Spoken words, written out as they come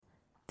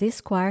This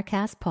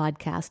Choircast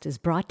podcast is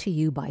brought to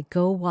you by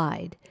Go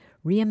Wide,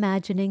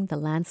 Reimagining the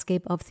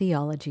Landscape of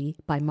Theology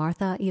by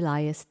Martha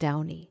Elias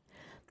Downey.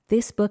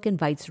 This book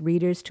invites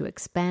readers to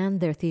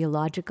expand their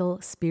theological,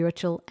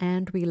 spiritual,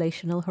 and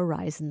relational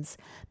horizons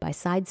by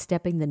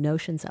sidestepping the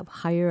notions of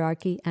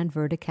hierarchy and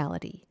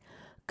verticality.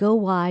 Go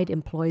Wide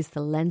employs the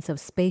lens of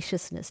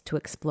spaciousness to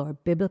explore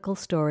biblical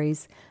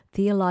stories,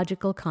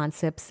 theological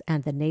concepts,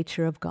 and the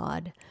nature of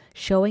God,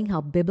 showing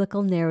how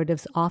biblical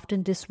narratives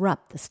often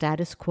disrupt the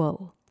status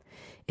quo.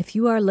 If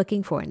you are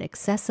looking for an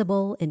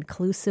accessible,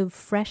 inclusive,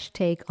 fresh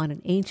take on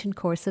an ancient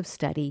course of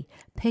study,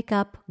 pick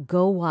up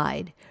Go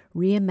Wide,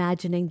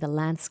 Reimagining the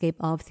Landscape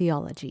of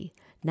Theology,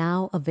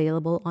 now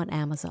available on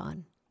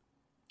Amazon.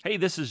 Hey,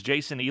 this is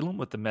Jason Elam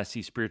with the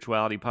Messy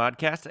Spirituality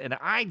Podcast, and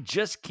I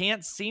just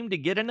can't seem to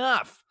get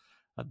enough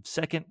of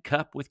Second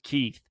Cup with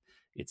Keith.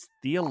 It's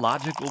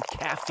theological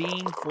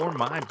caffeine for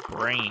my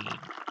brain.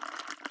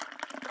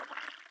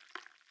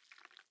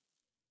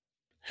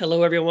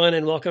 Hello, everyone,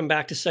 and welcome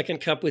back to Second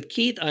Cup with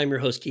Keith. I'm your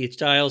host, Keith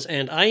Stiles,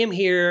 and I am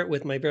here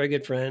with my very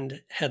good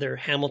friend, Heather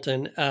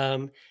Hamilton.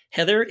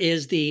 Heather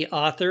is the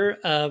author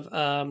of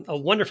a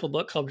wonderful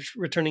book called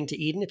Returning to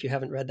Eden. If you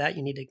haven't read that,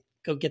 you need to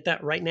go get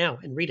that right now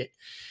and read it.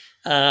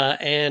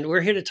 And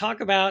we're here to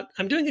talk about,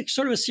 I'm doing a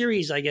sort of a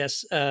series, I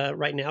guess,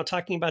 right now,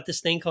 talking about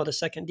this thing called a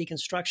second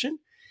deconstruction.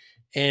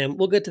 And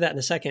we'll get to that in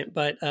a second.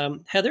 But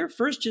Heather,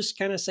 first, just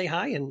kind of say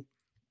hi and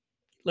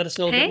let us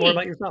know a bit more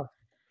about yourself.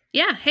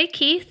 Yeah. Hey,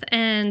 Keith.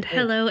 And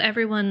hello,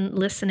 everyone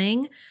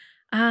listening.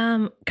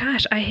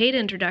 Gosh, I hate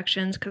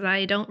introductions because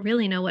I don't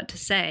really know what to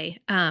say.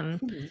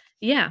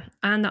 Yeah,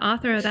 I'm the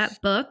author of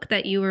that book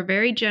that you were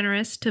very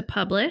generous to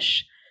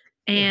publish.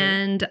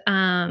 And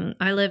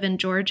I live in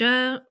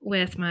Georgia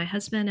with my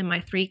husband and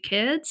my 3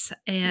 kids.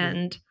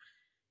 And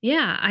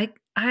yeah,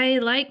 I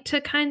like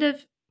to kind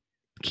of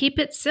keep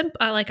it simple.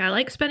 I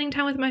like spending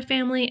time with my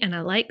family, and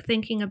I like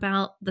thinking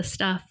about the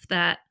stuff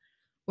that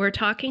we're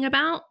talking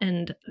about.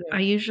 And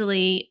I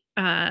usually,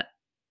 I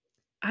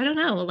don't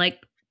know, like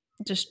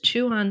just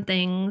chew on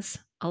things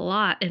a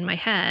lot in my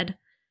head.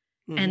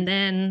 And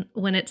then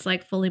when it's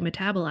like fully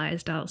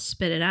metabolized, I'll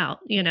spit it out,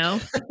 you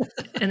know,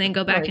 and then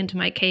go back into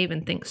my cave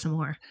and think some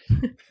more.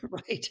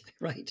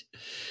 Right.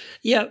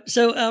 Yeah.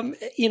 So,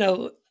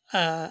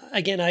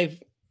 again,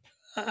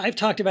 I've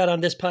talked about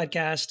on this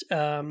podcast,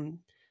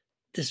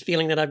 this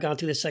feeling that I've gone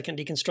through the second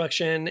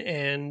deconstruction,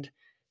 and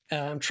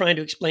I'm trying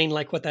to explain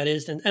like what that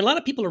is. And a lot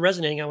of people are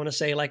resonating. I want to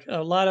say, like,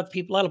 a lot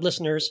of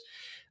listeners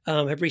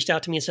have reached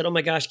out to me and said, "Oh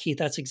my gosh, Keith,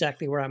 that's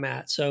exactly where I'm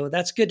at." So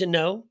that's good to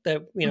know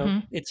that,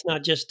 it's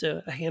not just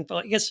a handful.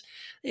 I guess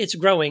it's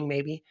growing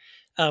maybe.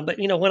 But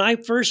when I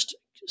first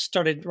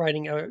started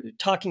writing or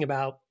talking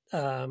about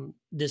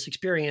this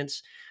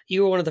experience,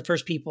 you were one of the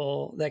first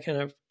people that kind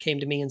of came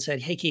to me and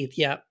said, "Hey, Keith,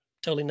 yeah,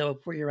 totally know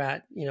where you're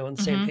at, on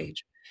the same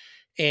page."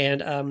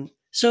 And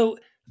so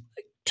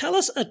tell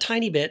us a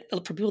tiny bit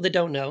for people that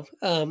don't know,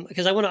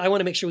 because I want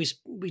to make sure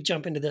we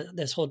jump into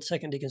this whole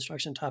second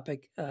deconstruction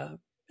topic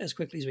as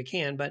quickly as we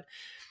can. But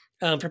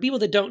for people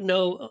that don't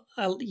know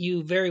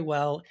you very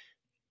well,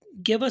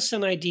 give us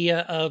an idea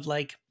of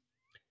like,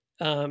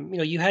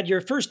 you had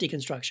your first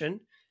deconstruction,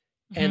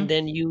 and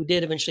then you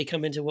did eventually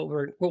come into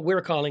what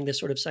we're calling this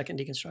sort of second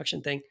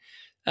deconstruction thing.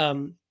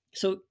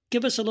 So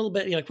give us a little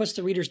bit, like, what's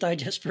the Reader's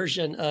Digest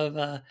version of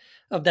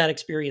that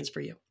experience for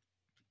you?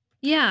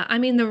 Yeah, I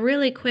mean, the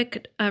really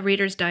quick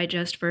Reader's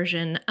Digest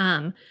version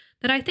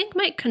that I think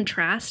might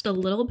contrast a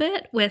little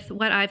bit with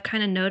what I've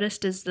kind of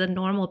noticed is the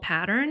normal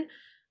pattern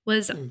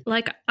was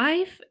like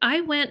I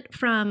went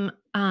from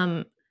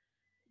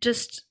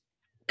just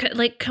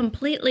like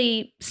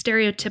completely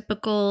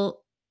stereotypical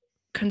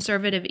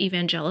conservative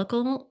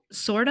evangelical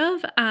sort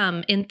of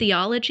in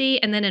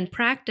theology, and then in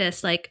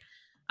practice, like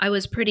I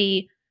was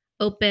pretty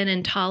open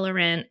and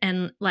tolerant,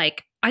 and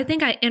like I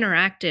think I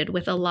interacted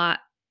with a lot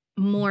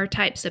more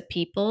types of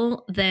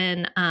people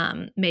than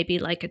maybe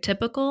like a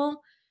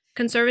typical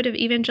conservative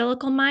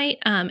evangelical might.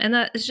 And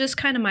that is just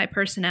kind of my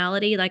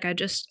personality. Like I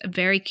just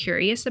very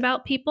curious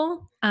about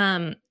people.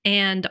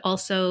 And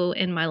also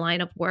in my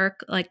line of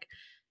work, like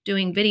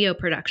doing video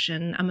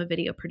production, I'm a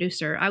video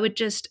producer. I would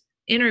just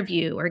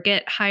interview or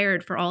get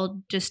hired for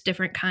all just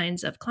different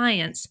kinds of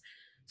clients.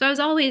 So I was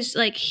always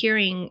like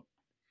hearing,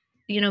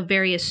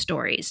 various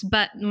stories,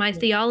 but my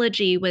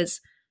theology was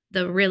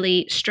the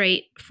really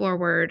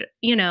straightforward,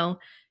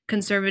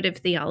 conservative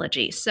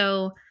theology.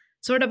 So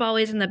sort of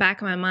always in the back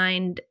of my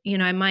mind,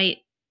 I might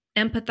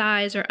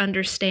empathize or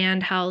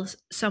understand how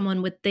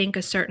someone would think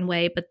a certain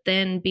way, but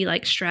then be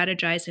like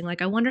strategizing,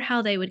 like, I wonder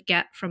how they would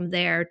get from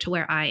there to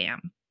where I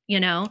am,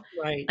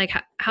 Right. Like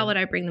how would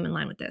I bring them in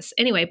line with this?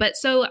 Anyway, but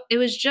so it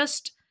was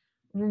just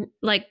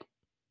like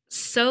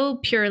so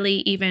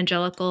purely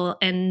evangelical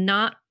and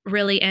not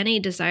really any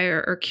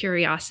desire or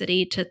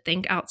curiosity to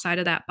think outside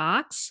of that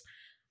box.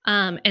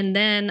 And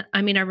then,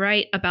 I mean, I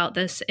write about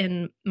this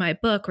in my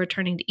book,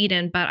 Returning to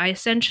Eden, but I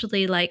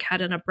essentially like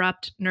had an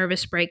abrupt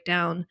nervous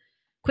breakdown,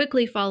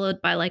 quickly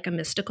followed by like a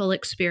mystical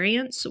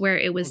experience where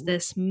it was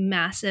this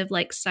massive,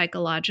 like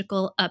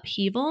psychological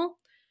upheaval.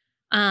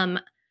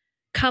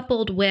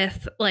 coupled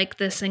with like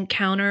this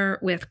encounter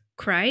with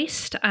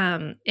Christ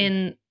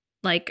in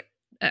like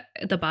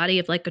the body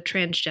of like a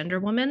transgender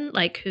woman,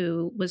 like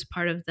who was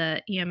part of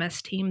the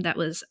EMS team that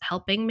was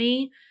helping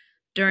me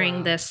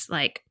during this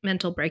like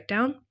mental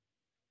breakdown.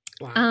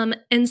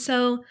 And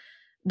so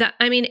that,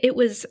 I mean, it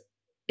was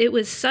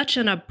such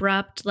an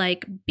abrupt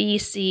like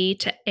BC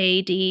to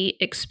AD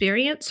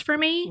experience for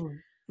me,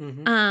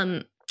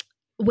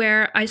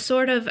 where I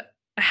sort of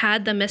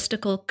had the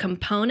mystical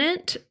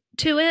component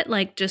to it,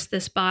 like just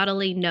this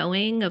bodily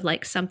knowing of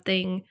like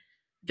something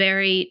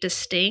very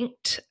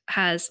distinct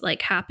has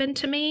like happened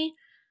to me.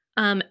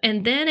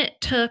 And then it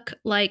took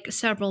like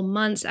several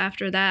months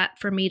after that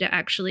for me to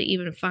actually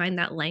even find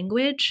that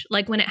language.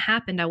 Like when it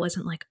happened, I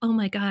wasn't like, oh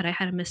my God, I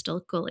had a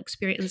mystical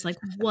experience. It was like,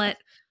 what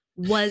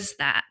was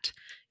that?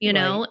 You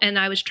know? And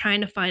I was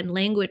trying to find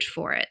language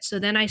for it. So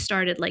then I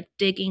started like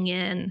digging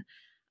in.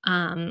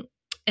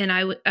 And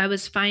I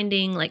was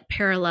finding like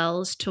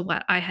parallels to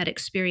what I had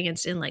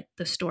experienced in like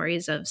the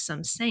stories of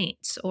some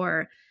saints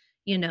or,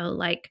 you know,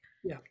 like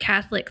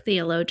Catholic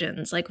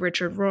theologians like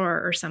Richard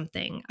Rohr or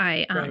something.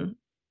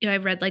 You know, I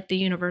read like the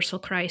Universal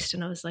Christ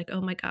and I was like,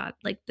 oh my God,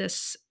 like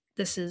this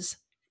is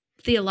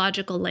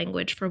theological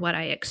language for what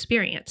I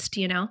experienced,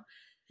 you know?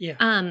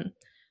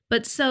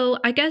 But so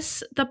I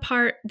guess the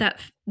part that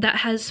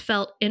has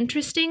felt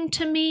interesting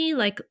to me,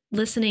 like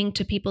listening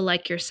to people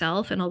like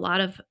yourself and a lot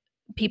of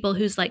people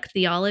whose like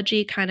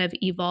theology kind of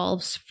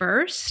evolves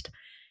first.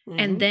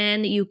 And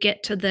then you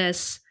get to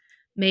this,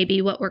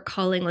 maybe what we're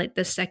calling like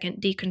the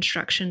second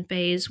deconstruction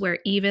phase, where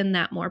even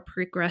that more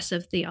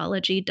progressive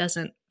theology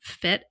doesn't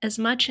fit as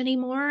much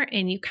anymore.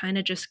 And you kind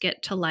of just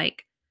get to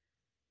like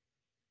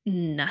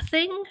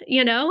nothing,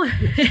 you know?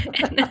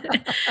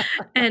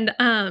 and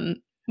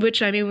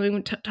which I mean, we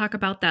can talk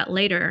about that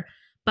later,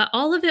 but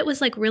all of it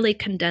was like really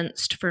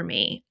condensed for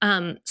me.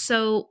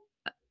 So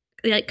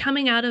like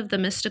coming out of the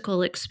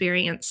mystical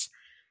experience,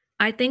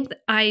 I think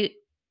that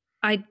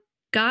I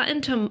got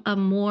into a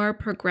more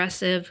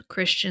progressive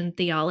Christian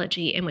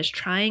theology and was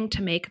trying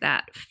to make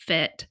that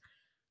fit.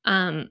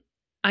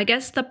 I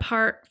guess the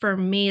part for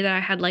me that I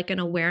had like an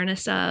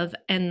awareness of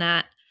and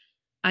that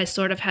I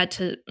sort of had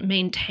to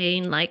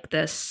maintain like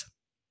this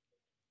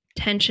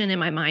tension in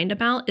my mind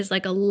about is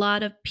like a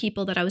lot of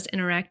people that I was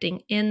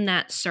interacting in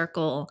that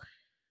circle,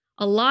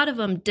 a lot of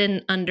them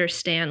didn't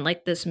understand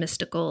like this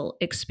mystical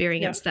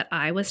experience that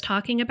I was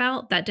talking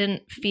about, that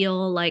didn't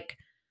feel like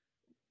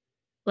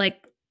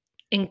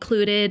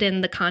included in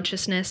the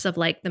consciousness of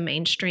like the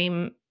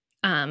mainstream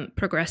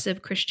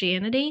progressive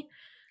Christianity.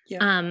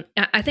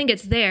 I think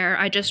it's there.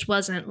 I just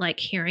wasn't like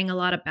hearing a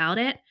lot about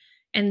it.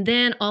 And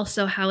then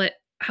also how it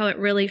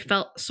really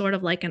felt sort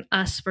of like an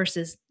us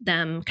versus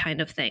them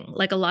kind of thing.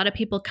 Like a lot of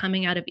people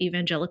coming out of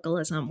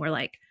evangelicalism were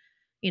like,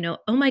 you know,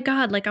 oh my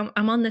God, like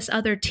I'm on this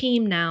other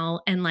team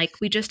now. And like,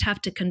 we just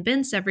have to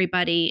convince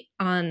everybody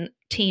on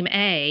team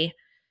A,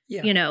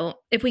 you know,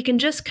 if we can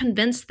just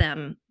convince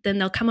them, then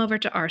they'll come over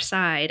to our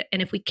side.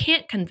 And if we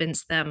can't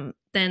convince them,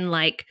 then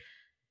like,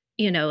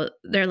 you know,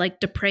 they're like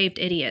depraved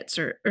idiots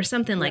or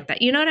something like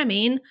that. You know what I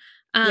mean?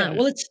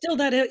 Well, it's still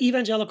that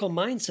evangelical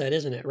mindset,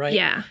 isn't it? Right.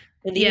 Yeah.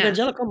 And the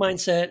evangelical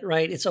mindset,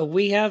 right? It's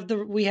we have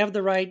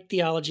the right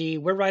theology.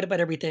 We're right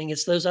about everything.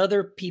 It's those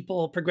other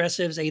people,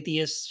 progressives,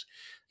 atheists,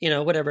 you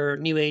know, whatever,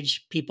 New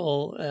Age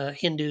people,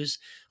 Hindus,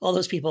 all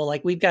those people.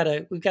 Like we've got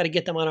to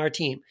get them on our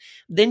team.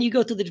 Then you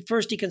go through the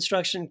first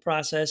deconstruction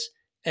process,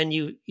 and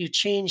you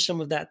change some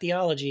of that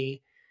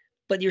theology,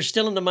 but you're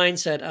still in the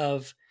mindset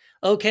of,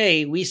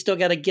 okay, we still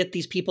got to get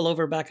these people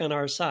over back on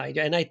our side.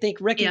 And I think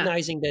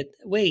recognizing that,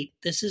 wait,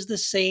 this is the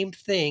same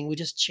thing. We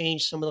just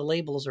changed some of the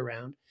labels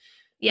around.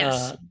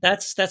 Yes.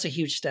 That's a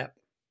huge step.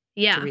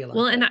 Yeah.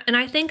 Well, and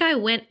I think I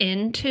went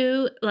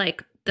into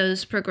like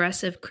those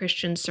progressive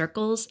Christian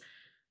circles,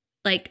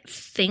 like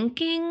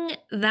thinking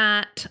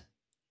that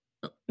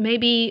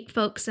maybe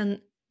folks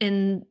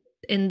in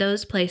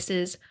those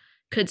places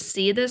could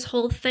see this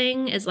whole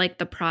thing as like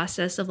the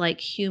process of like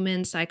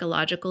human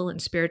psychological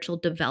and spiritual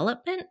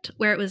development,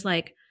 where it was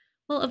like,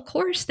 well, of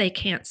course they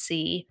can't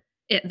see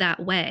it that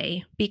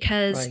way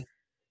because,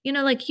 you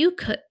know, like you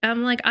could,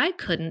 I'm like, I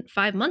couldn't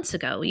 5 months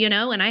ago, you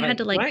know, and I had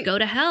to like go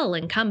to hell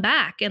and come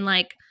back and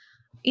like,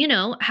 you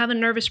know, have a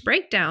nervous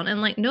breakdown. And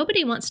like,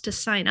 nobody wants to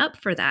sign up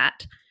for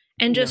that.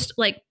 And just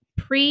like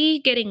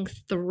getting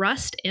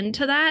thrust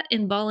into that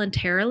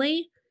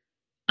involuntarily,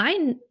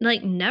 I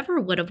like never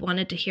would have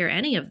wanted to hear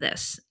any of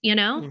this, you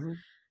know?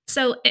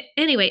 So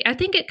anyway, I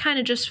think it kind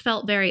of just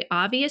felt very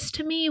obvious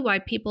to me why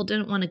people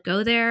didn't want to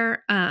go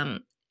there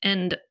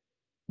and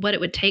what it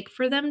would take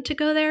for them to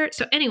go there.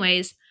 So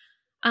anyways,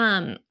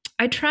 I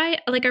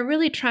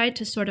really tried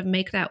to sort of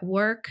make that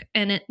work.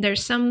 And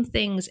there's some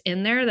things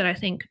in there that I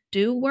think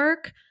do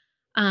work.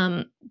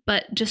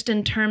 But just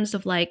in terms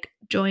of like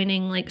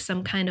joining like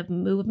some kind of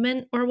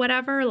movement or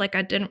whatever, like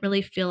I didn't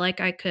really feel like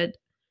I could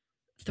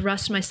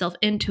thrust myself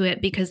into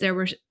it because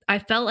I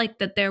felt like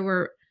that there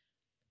were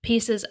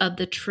pieces of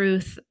the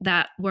truth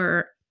that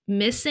were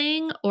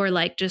missing or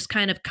like just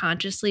kind of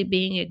consciously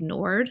being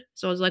ignored.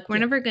 So I was like, we're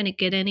never going to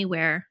get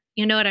anywhere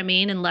You know what I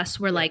mean? Unless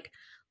we're like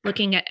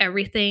looking at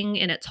everything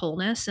in its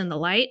wholeness in the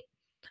light.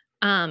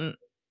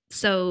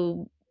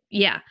 So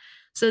yeah.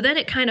 So then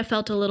it kind of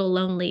felt a little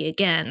lonely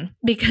again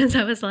because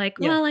I was like,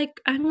 Yeah. well,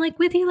 like I'm like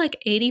with you like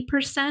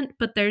 80%,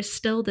 but there's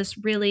still this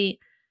really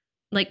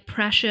like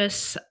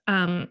precious,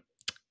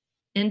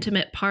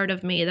 intimate part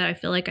of me that I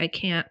feel like I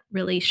can't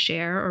really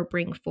share or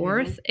bring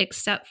forth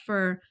except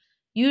for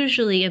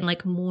usually in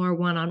like more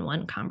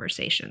one-on-one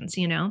conversations,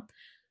 you know?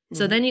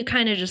 So then you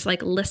kind of just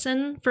like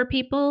listen for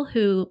people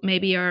who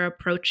maybe are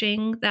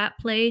approaching that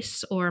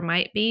place or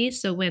might be.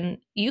 So when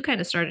you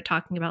kind of started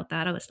talking about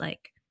that, I was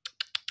like,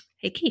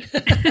 hey, Keith.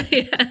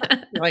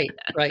 Right.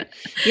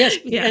 Yes.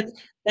 Yeah. And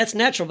that's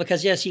natural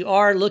because yes, you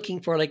are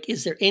looking for like,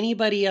 is there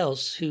anybody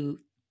else who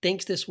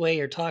thinks this way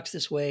or talks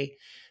this way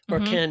or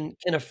Mm-hmm.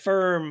 can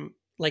affirm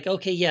like,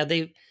 okay, yeah,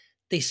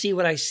 they see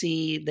what I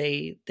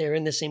see. They're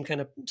in the same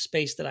kind of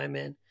space that I'm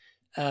in.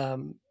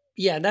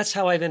 Yeah, and that's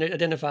how I've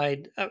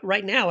identified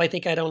right now. I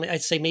think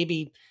I'd say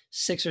maybe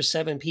 6 or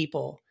 7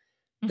 people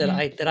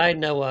Mm-hmm. that I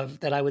know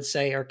of that I would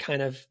say are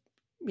kind of,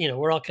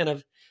 we're all kind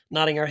of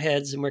nodding our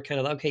heads and we're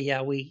kind of okay,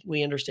 yeah, we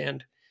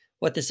understand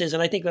what this is,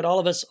 and I think that all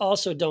of us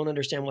also don't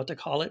understand what to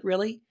call it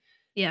really.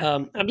 Yeah.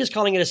 I'm just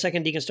calling it a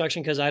second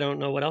deconstruction because I don't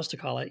know what else to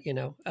call it,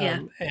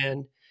 Yeah.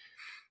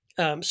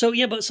 and so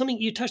yeah, but something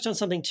you touched on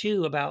something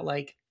too about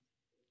like,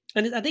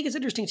 and I think it's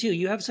interesting too.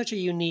 You have such a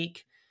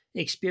unique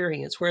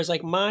experience, whereas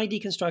like my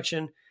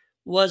deconstruction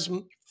was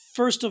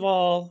first of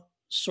all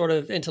sort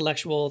of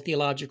intellectual,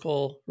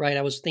 theological, right?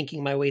 I was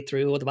thinking my way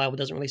through. Well, the Bible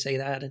doesn't really say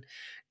that, and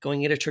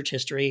going into church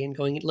history and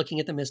looking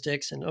at the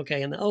mystics, and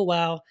okay, and oh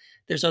wow,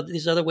 there's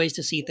these other ways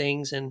to see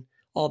things and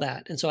all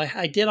that. And so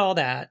I did all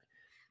that,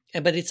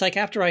 but it's like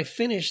after I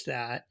finished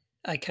that,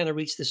 I kind of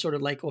reached this sort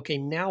of like, okay,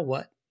 now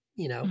what?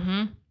 You know,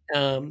 Mm-hmm.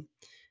 um,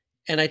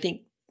 and I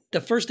think the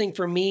first thing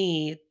for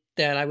me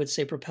that I would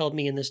say propelled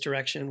me in this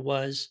direction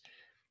was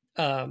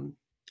um,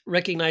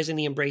 recognizing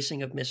the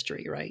embracing of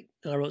mystery, right?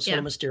 And I wrote Sola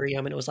Yeah.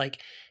 Mysterium, and it was like,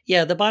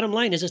 yeah, the bottom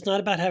line is it's not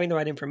about having the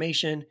right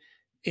information.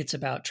 It's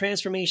about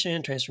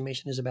transformation.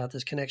 Transformation is about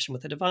this connection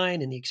with the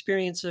divine and the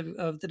experience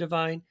of the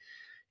divine.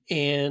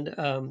 And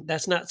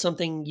that's not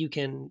something you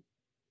can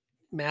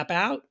map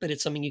out, but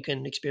it's something you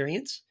can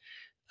experience.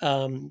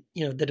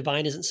 The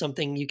divine isn't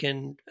something you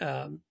can,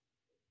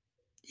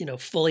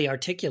 fully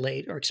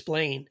articulate or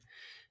explain,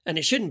 and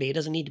it shouldn't be. It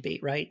doesn't need to be,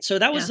 right? So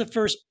that was Yeah. the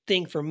first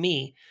thing for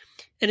me.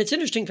 And it's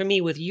interesting for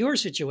me with your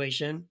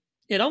situation.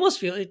 It almost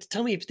feels.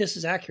 Tell me if this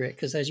is accurate,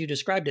 because as you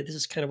described it, this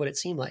is kind of what it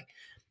seemed like.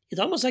 It's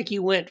almost like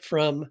you went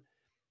from,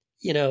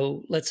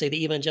 let's say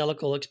the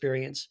evangelical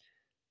experience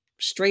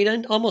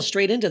almost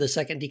straight into the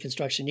second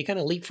deconstruction. You kind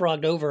of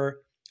leapfrogged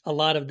over a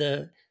lot of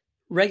the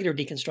regular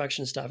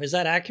deconstruction stuff. Is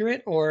that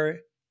accurate, or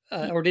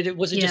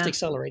was it just Yeah.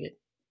 accelerated?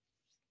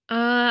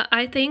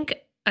 I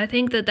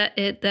think that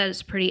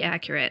is pretty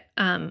accurate.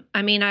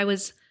 I mean, I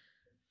was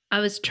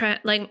trying,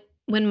 like,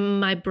 when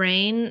my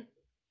brain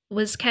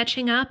was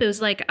catching up, it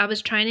was like I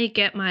was trying to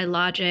get my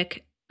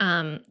logic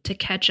to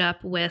catch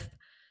up with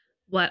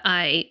what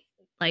I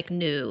like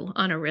knew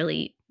on a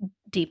really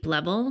deep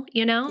level,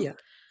 you know? Yeah,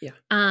 yeah,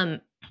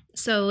 Um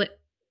so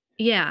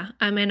yeah,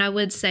 I mean I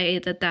would say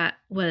that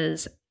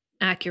was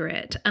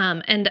accurate.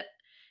 And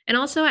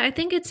also I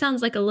think it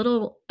sounds like a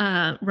little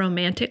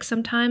romantic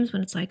sometimes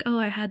when it's like, "Oh,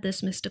 I had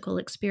this mystical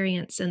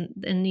experience and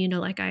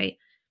like I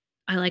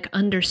like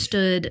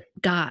understood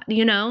God,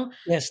 you know?"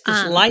 yes. This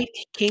Um, light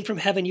came from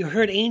heaven. You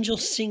heard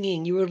angels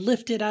singing. You were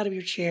lifted out of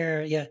your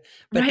chair. Yeah,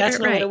 but right, that's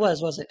right, not what it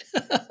right. was it?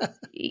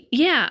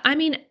 Yeah, I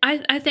mean,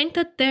 I think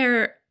that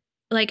there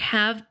like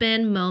have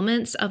been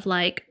moments of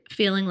like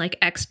feeling like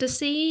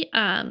ecstasy,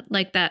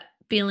 like that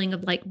feeling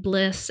of like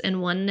bliss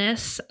and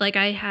oneness. Like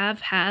I have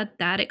had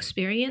that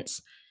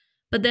experience,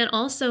 but then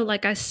also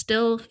like I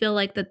still feel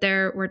like that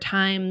there were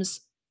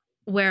times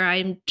where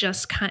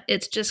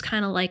it's just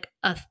kind of like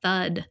a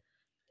thud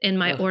in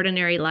my Uh,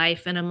 ordinary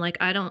life, and I'm like,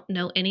 I don't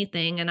know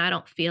anything and I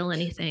don't feel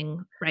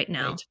anything right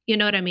now. right. You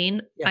know what I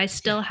mean? Yeah, I yeah,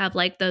 still have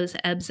like those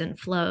ebbs and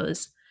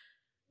flows.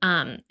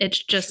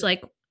 It's just sure.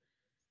 like,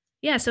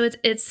 yeah, so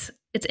it's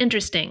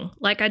interesting.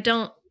 Like I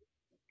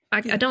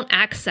Yeah. don't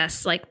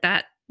access like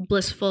that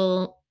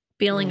blissful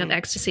feeling of Mhm.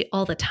 ecstasy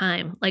all the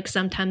time. Like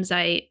sometimes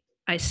I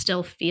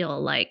still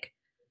feel like,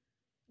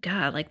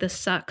 God, like this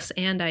sucks,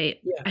 and Yeah.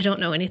 I don't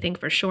know anything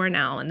for sure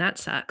now, and that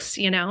sucks,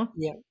 you know?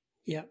 Yeah.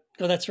 Yeah.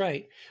 No, that's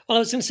right. Well, I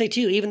was going to say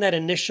too, even that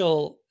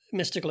initial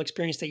mystical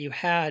experience that you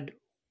had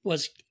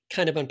was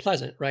kind of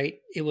unpleasant, right?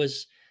 It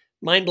was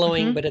mind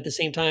blowing, Hmm. but at the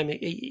same time,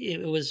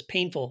 it was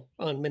painful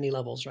on many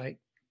levels, right?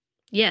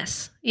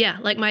 Yes. Yeah.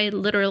 Like my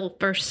literal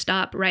first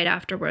stop right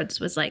afterwards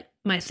was like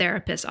my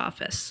therapist's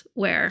office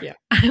where Yeah.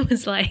 I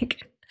was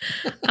like,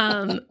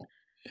 um,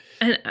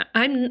 and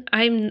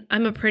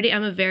I'm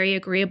a very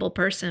agreeable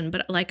person,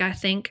 but like I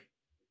think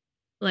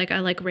like I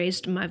like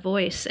raised my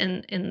voice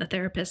in the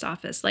therapist's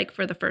office like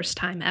for the first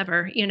time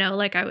ever, you know,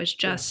 like I was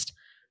Yeah. just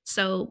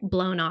so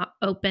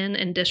open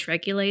and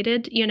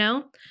dysregulated, you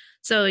know?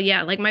 So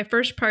yeah, like my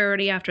first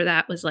priority after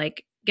that was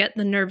like get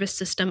the nervous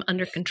system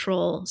under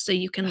control so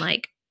you can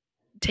like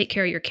take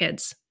care of your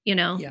kids.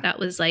 That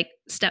was like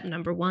step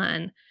number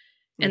one.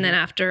 And then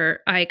after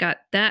I got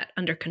that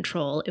under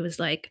control, it was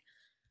like,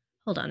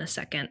 hold on a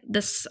second,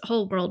 this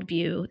whole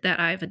worldview that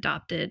I've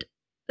adopted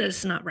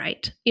is not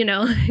right.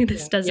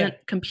 This doesn't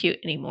compute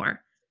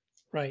anymore.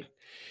 Right.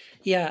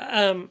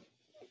 Yeah.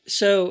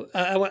 So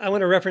I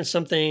want to reference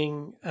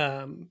something.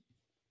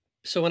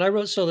 So when I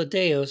wrote Sola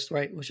Deus,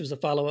 right, which was the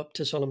follow-up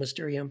to Sola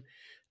Mysterium,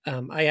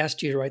 I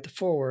asked you to write the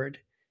foreword,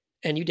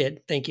 and you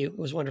did. Thank you. It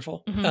was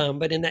wonderful.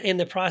 But in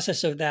the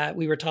process of that,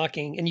 we were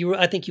talking, and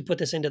I think you put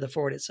this into the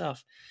foreword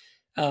itself.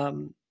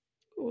 It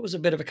was a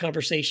bit of a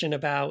conversation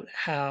about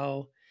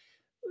how,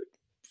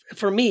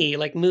 for me,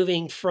 like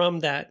moving from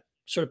that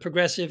sort of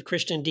progressive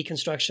Christian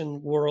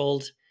deconstruction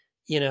world,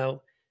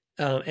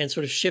 and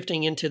sort of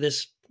shifting into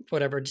this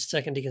whatever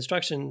second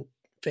deconstruction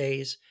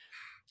phase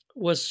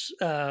was.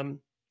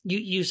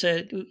 You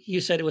said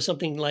it was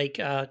something like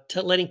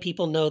letting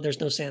people know there's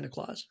no Santa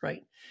Claus,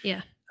 right?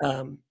 Yeah.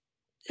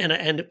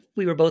 And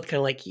we were both kind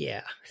of like,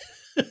 yeah,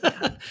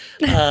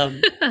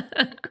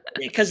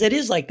 because it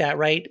is like that,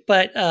 right?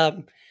 But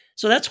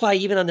so that's why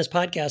even on this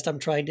podcast, I'm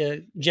trying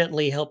to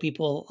gently help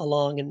people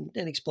along and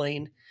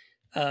explain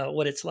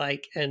what it's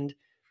like. And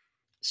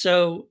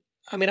so,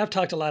 I mean, I've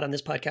talked a lot on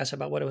this podcast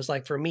about what it was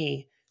like for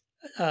me.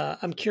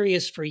 I'm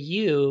curious for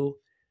you.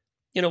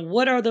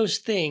 What are those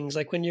things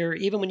like when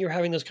you're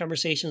having those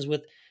conversations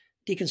with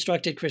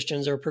deconstructed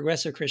Christians or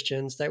progressive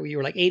Christians that you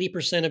were like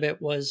 80% of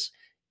it was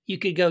you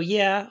could go,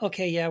 yeah,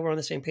 okay, yeah, we're on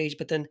the same page.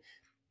 But then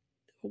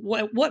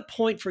what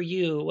point for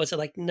you was it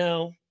like,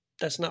 no,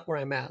 that's not where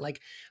I'm at? Like,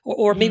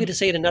 or maybe to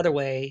say it another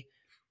way,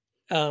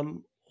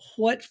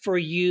 what for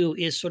you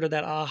is sort of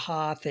that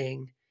aha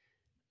thing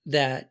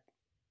that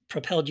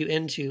propelled you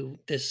into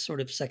this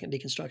sort of second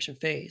deconstruction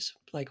phase?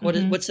 Like,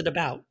 what's it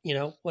about?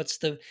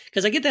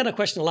 Because I get that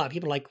question a lot.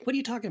 People are like, what are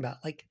you talking about?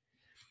 Like,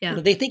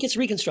 they think it's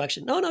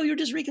reconstruction. No, you're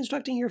just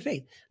reconstructing your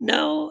faith.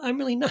 No, I'm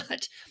really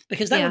not,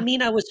 because that would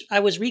mean I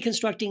was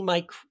reconstructing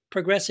my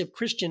progressive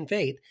Christian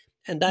faith.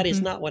 And that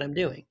is not what I'm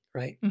doing.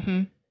 Right.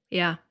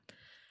 Yeah.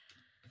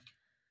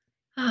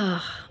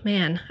 Oh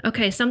man.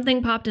 Okay.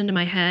 Something popped into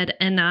my head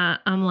and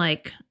I'm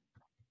like,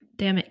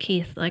 damn it,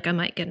 Keith, like I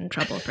might get in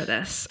trouble for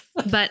this.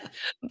 But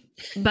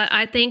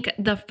I think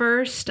the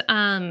first,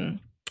 that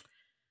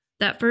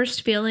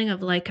first feeling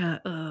of like,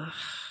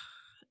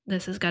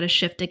 this has got to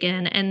shift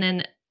again. And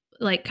then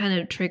like kind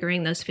of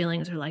triggering those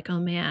feelings are like, oh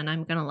man,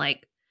 I'm going to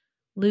like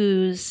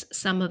lose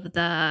some of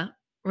the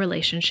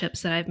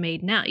relationships that I've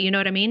made now. You know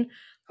what I mean?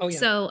 Oh yeah.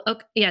 So,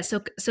 okay, yeah.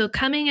 So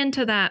coming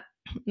into that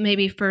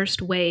maybe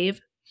first wave,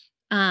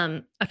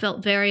 I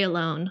felt very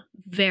alone.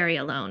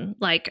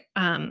 Like,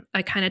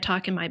 I kind of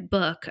talk in my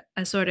book,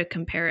 I sort of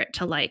compare it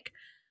to like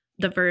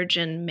the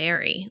Virgin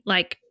Mary.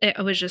 Like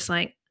it was just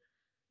like,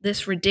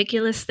 this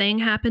ridiculous thing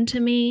happened to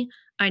me.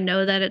 I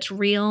know that it's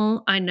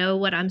real. I know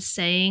what I'm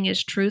saying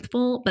is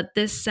truthful, but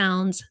this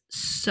sounds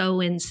so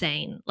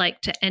insane,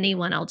 like to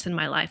anyone else in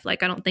my life.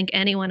 Like, I don't think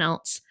anyone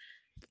else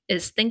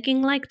is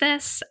thinking like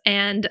this.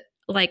 And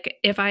like,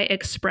 if I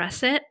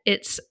express it,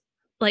 it's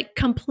like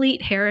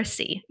complete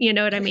heresy. You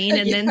know what I mean?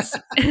 And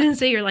then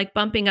so you're like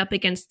bumping up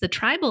against the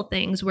tribal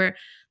things where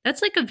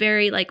that's like a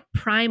very like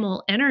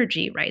primal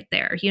energy right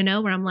there,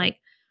 where I'm like,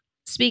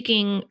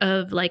 speaking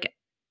of like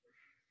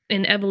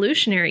in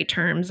evolutionary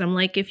terms, I'm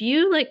like, if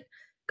you like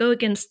go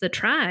against the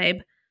tribe,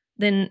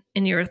 then,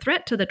 and you're a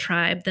threat to the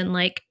tribe, then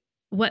like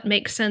what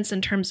makes sense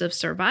in terms of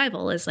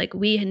survival is like,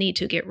 we need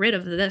to get rid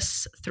of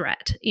this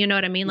threat. You know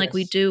what I mean? Like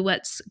we do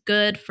what's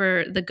good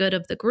for the good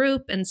of the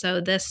group. And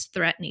so this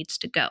threat needs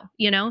to go,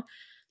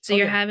 So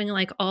you're having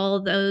like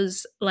all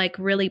those like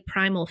really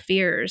primal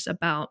fears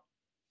about,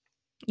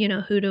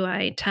 who do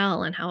I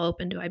tell and how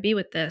open do I be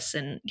with this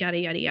and yada,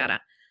 yada, yada.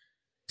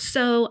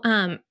 So,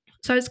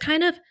 so I was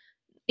kind of,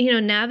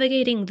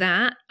 navigating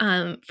that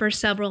for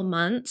several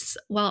months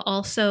while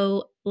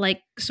also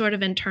like sort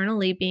of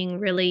internally being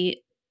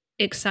really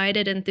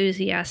excited,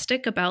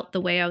 enthusiastic about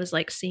the way I was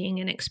like seeing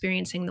and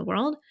experiencing the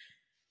world.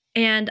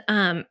 And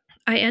I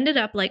ended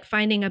up like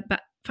finding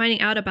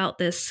out about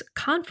this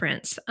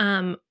conference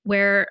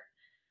where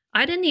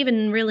I didn't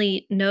even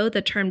really know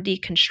the term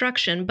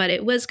deconstruction, but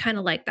it was kind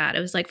of like that.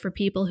 It was like for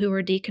people who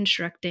were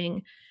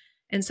deconstructing.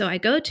 And so I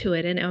go to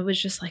it and I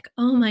was just like,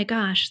 oh my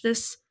gosh,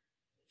 this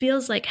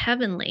feels like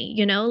heavenly,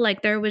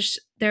 like I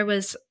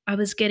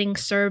was getting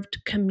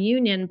served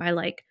communion by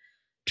like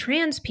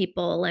trans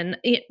people and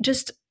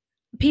just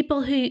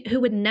people who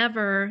would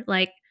never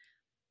like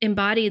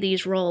embody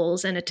these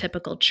roles in a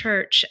typical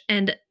church.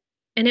 And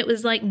it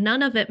was like,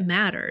 none of it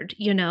mattered,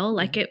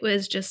 like it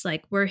was just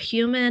like, we're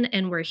human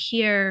and we're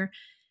here.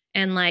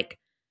 And like,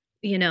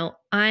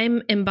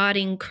 I'm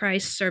embodying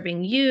Christ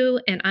serving you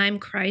and I'm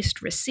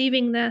Christ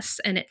receiving this.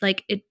 And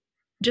it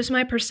just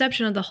my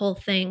perception of the whole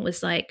thing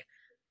was like,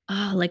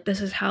 oh, like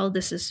this is how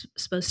this is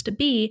supposed to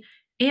be.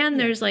 And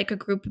there's like a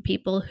group of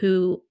people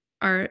who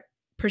are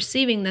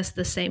perceiving this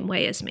the same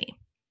way as me.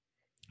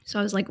 So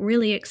I was like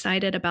really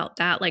excited about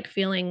that, like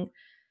feeling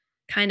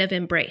kind of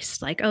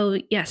embraced, like, oh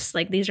yes,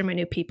 like these are my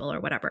new people or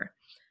whatever.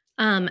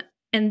 And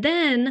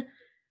then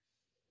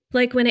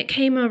like when it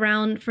came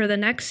around for the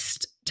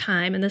next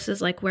time, and this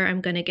is like where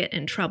I'm going to get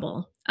in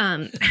trouble,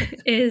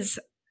 is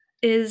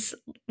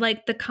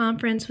like the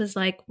conference was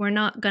like, we're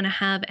not going to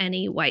have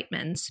any white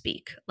men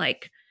speak.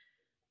 Like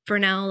for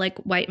now, like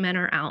white men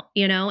are out,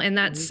 and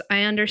that's,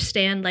 I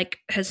understand like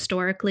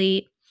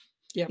historically,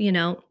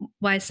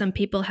 why some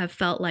people have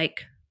felt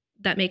like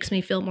that makes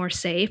me feel more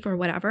safe or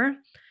whatever.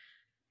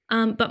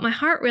 But my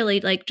heart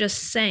really like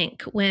just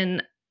sank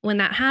when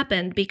that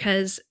happened,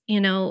 because,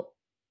 in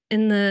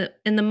the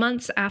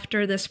months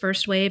after this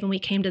first wave and we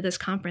came to this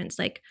conference,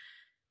 like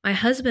my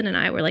husband and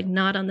I were like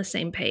not on the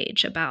same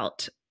page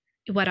about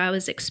what I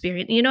was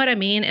experiencing. You know what I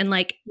mean? And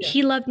like,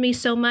 he loved me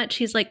so much.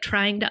 He's like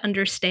trying to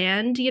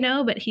understand,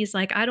 but he's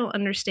like, I don't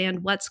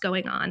understand what's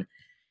going on.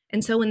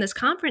 And so when this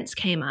conference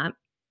came up,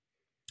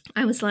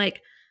 I was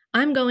like,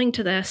 I'm going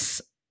to this.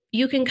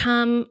 You can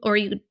come or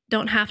you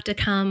don't have to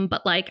come,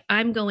 but like,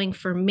 I'm going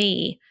for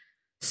me.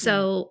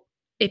 So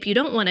if you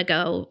don't want to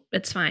go,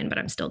 it's fine, but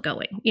I'm still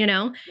going,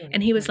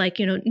 And he was like,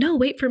 no,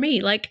 wait for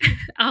me. Like,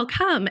 I'll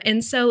come.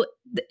 And so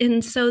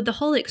the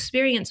whole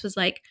experience was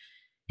like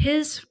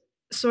his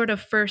sort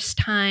of first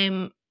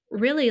time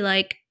really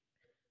like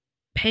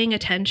paying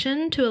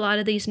attention to a lot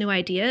of these new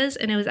ideas.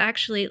 And it was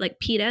actually like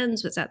Pete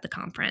Enns was at the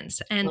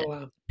conference, and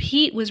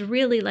Pete was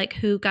really like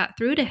who got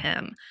through to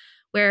him,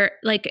 where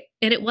like,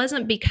 and it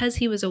wasn't because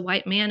he was a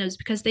white man, it was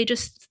because they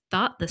just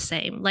thought the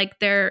same. Like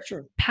their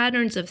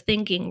patterns of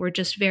thinking were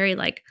just very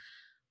like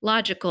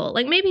logical,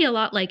 like maybe a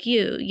lot like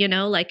you,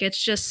 like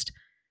it's just,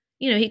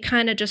 he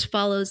kind of just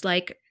follows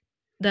like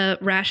the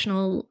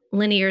rational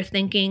linear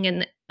thinking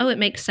and, oh, it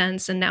makes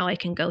sense. And now I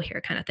can go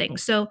here kind of thing.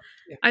 So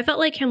I felt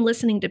like him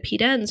listening to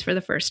Pete Enns for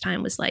the first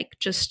time was like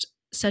just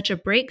such a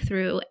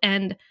breakthrough,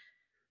 and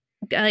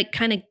like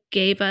kind of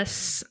gave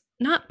us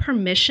not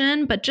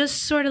permission, but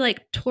just sort of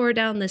like tore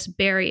down this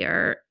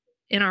barrier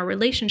in our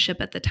relationship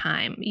at the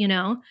time,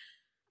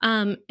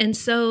 and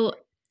so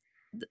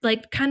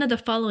like kind of the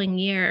following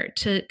year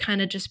to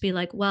kind of just be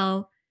like,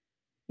 well,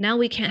 now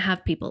we can't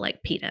have people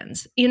like Pete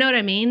Enns. You know what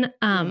I mean?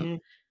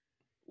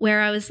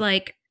 Where I was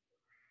like,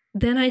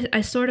 then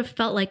I sort of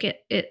felt like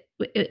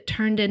it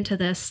turned into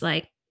this,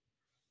 like,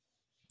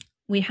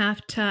 we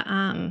have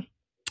to,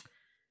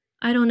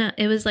 I don't know.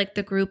 It was like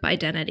the group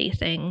identity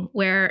thing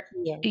where,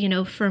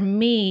 for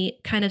me,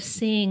 kind of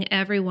seeing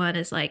everyone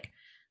as like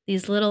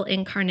these little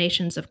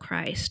incarnations of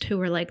Christ who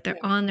were like, they're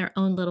on their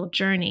own little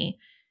journey.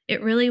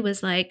 It really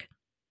was like,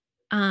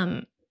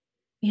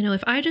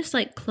 if I just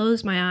like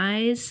close my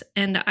eyes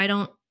and I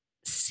don't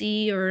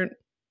see or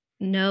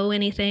know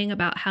anything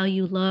about how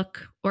you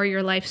look or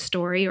your life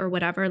story or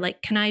whatever,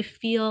 like, can I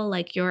feel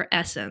like your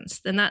essence?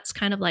 Then that's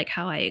kind of like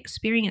how I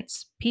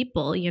experience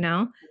people,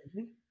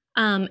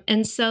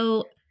 and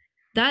so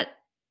that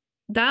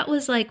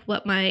was like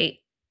what my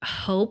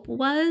hope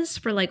was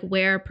for like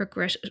where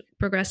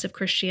progressive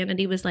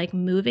Christianity was like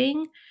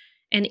moving.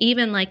 And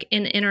even like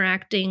in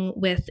interacting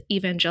with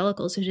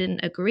evangelicals who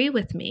didn't agree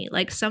with me,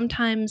 like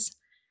sometimes,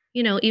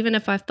 even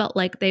if I felt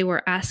like they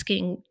were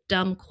asking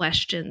dumb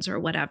questions or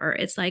whatever,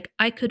 it's like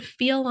I could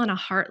feel on a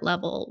heart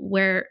level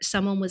where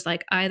someone was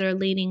like either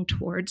leaning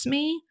towards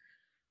me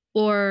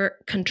or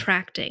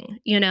contracting,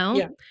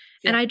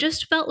 And I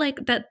just felt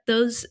like that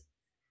those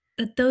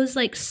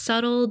like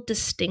subtle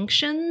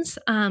distinctions,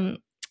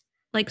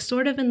 like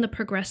sort of in the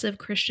progressive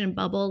Christian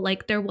bubble,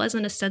 like there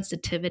wasn't a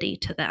sensitivity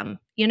to them.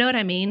 You know what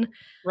I mean?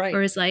 Right.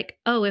 Or it's like,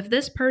 oh, if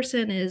this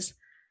person is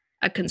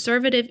a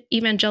conservative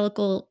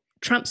evangelical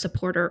Trump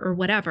supporter or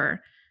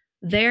whatever,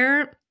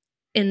 they're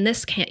in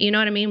this camp. You know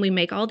what I mean? We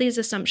make all these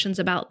assumptions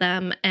about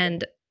them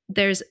and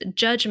there's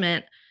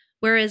judgment.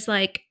 Whereas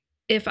like,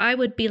 if I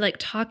would be like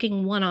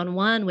talking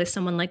one-on-one with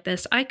someone like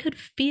this, I could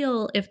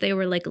feel if they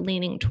were like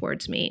leaning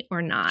towards me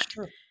or not.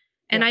 Sure.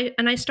 And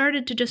I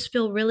started to just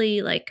feel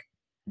really like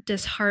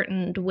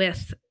disheartened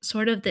with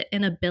sort of the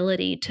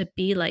inability to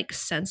be like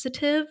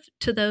sensitive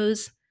to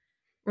those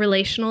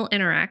relational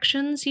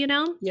interactions,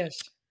 Yes.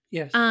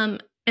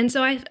 And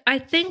so I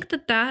think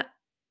that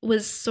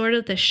was sort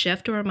of the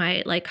shift where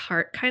my like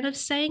heart kind of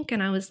sank,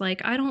 and I was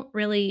like, I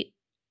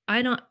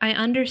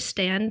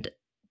understand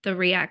the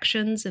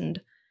reactions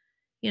and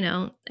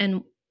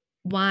and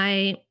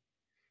why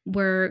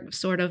we're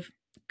sort of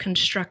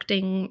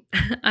constructing,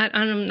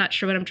 I'm not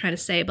sure what I'm trying to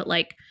say, but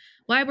like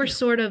why we're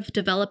sort of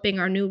developing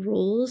our new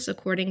rules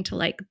according to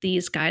like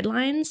these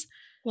guidelines.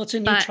 Well, it's a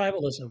new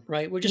tribalism,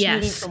 right? We're just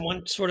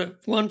moving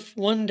from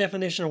one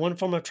definition or one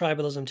form of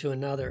tribalism to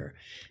another.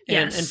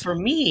 And for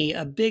me,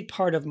 a big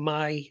part of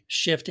my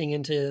shifting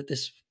into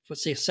this,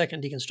 let's say,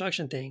 second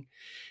deconstruction thing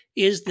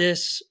is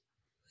this,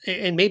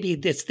 and maybe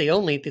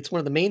it's one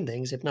of the main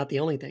things, if not the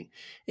only thing,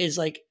 is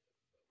like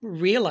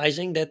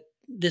realizing that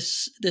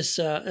this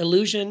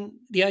illusion,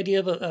 the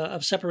idea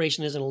of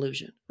separation is an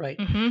illusion, right?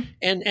 Mm-hmm.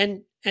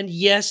 And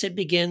yes, it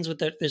begins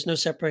with there's no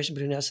separation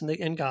between us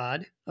and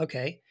God,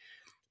 okay,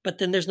 but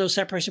then there's no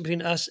separation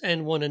between us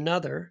and one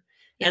another.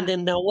 Yeah. And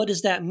then now, what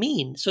does that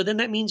mean? So then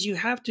that means you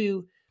have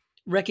to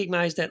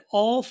recognize that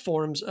all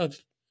forms of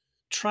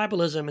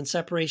tribalism and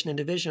separation and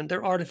division,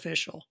 they're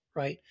artificial,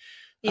 right?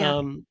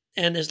 Yeah.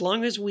 And as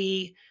long as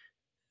and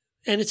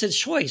it's a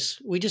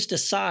choice, we just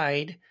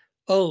decide,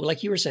 oh,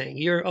 like you were saying,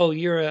 you're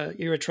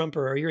a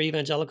Trumper, or you're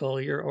evangelical,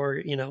 or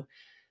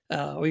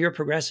you're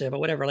progressive or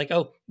whatever. Like,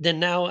 oh, then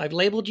now I've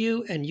labeled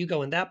you and you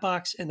go in that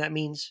box, and that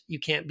means you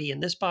can't be in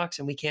this box,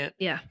 and we can't.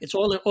 Yeah. It's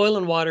oil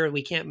and water, and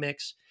we can't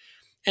mix.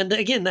 And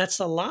again, that's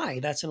a lie.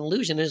 That's an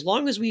illusion. As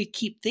long as we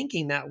keep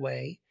thinking that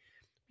way,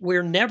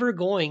 we're never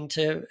going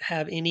to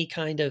have any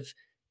kind of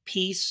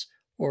peace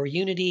or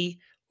unity,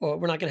 or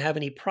we're not going to have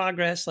any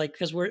progress. Like,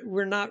 because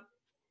we're not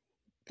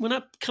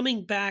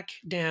coming back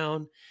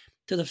down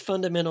to the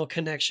fundamental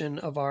connection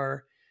of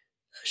our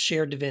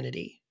shared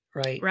divinity,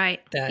 right?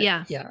 Right. That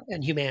Yeah.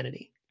 and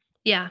humanity.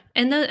 Yeah.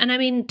 And I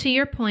mean, to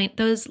your point,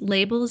 those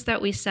labels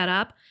that we set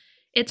up,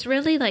 it's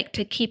really like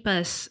to keep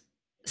us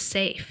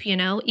safe,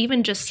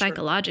 even just Sure.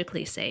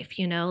 psychologically safe,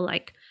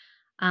 like,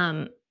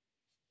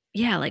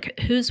 like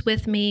who's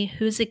with me,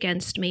 who's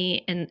against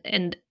me,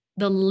 and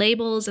the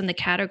labels and the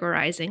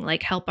categorizing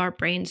like help our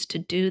brains to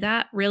do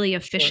that really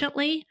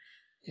efficiently.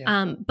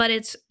 Yeah. But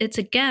it's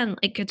again,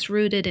 like it's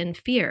rooted in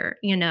fear,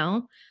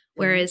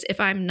 whereas if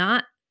I'm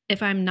not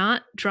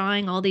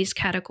drawing all these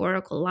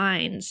categorical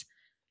lines,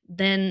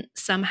 then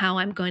somehow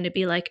I'm going to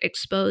be like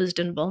exposed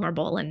and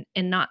vulnerable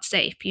and not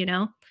safe,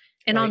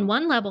 And Right. on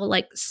one level,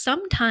 like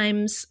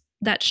sometimes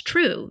that's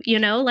true,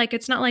 like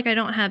it's not like I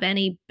don't have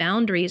any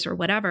boundaries or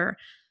whatever,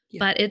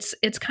 but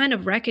it's kind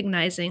of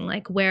recognizing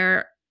like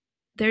where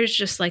there's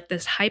just like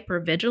this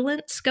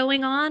hypervigilance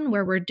going on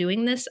where we're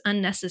doing this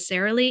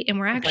unnecessarily, and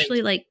we're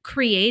actually like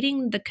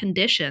creating the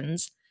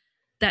conditions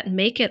that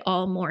make it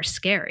all more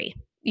scary,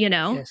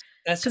 Yes.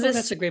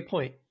 That's a great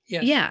point.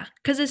 Yes. Yeah.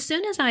 Because as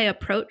soon as I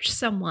approach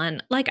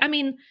someone, like, I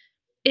mean,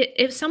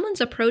 if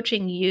someone's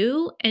approaching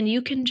you and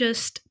you can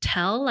just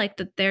tell like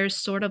that there's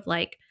sort of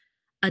like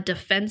a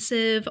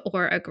defensive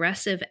or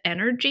aggressive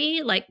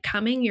energy like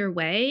coming your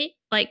way,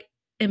 like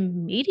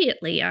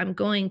immediately I'm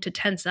going to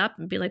tense up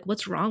and be like,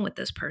 what's wrong with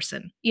this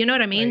person? You know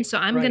what I mean? Right. So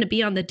I'm going to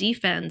be on the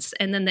defense,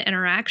 and then the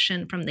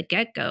interaction from the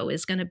get-go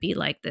is going to be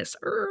like this,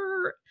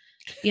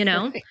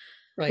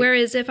 Right.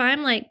 Whereas if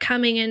I'm like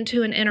coming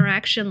into an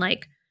interaction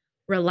like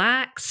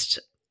relaxed,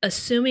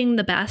 assuming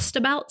the best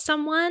about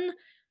someone,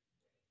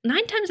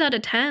 9 times out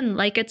of 10,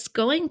 like it's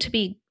going to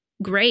be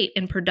great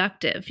and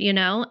productive,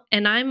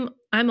 And I'm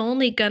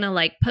only gonna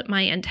like put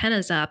my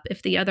antennas up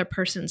if the other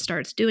person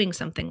starts doing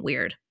something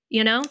weird,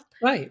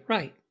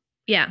 Right.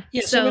 Yeah.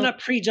 Yeah. So we're not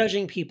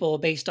prejudging people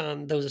based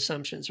on those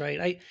assumptions,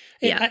 right?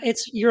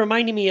 You're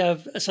reminding me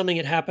of something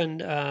that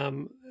happened,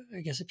 I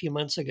guess a few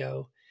months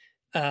ago,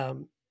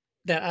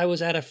 that I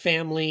was at a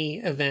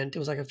family event. It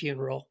was like a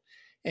funeral,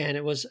 and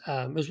it was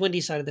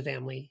Wendy's side of the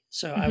family.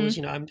 So I was,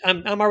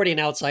 I'm already an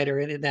outsider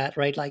in that,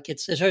 right? Like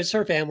it's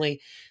her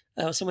family.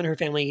 Someone in her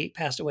family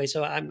passed away,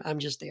 so I'm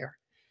just there,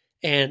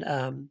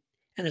 and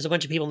there's a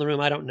bunch of people in the room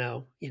I don't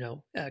know,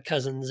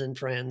 cousins and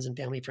friends and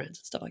family friends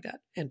and stuff like that,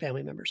 and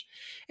family members.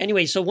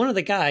 Anyway, so one of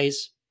the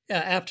guys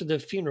after the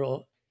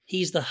funeral,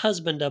 he's the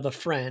husband of a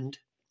friend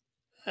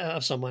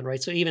of someone,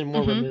 right? So even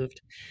more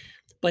removed.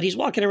 But he's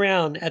walking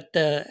around at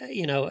the,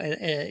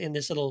 in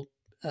this little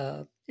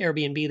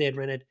Airbnb they had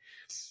rented,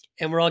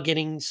 and we're all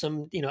getting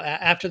some,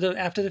 after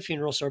the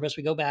funeral service,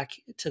 we go back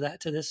to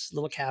this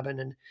little cabin,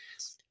 and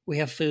we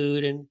have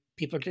food, and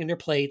people are getting their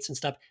plates and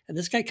stuff. And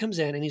this guy comes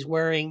in, and he's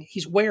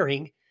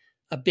wearing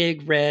a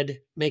big red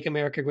 "Make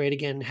America Great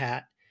Again"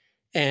 hat,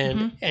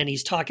 and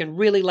he's talking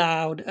really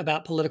loud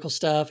about political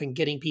stuff and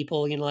getting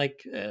people,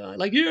 like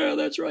yeah,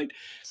 that's right.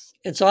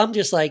 And so I'm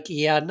just like,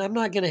 yeah, I'm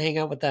not going to hang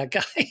out with that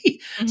guy.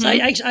 So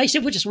I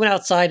just went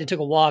outside and took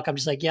a walk. I'm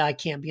just like, yeah, I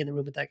can't be in the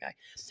room with that guy.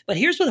 But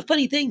here's what the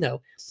funny thing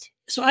though.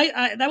 So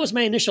I that was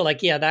my initial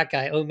like, yeah, that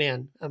guy. Oh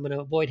man, I'm going to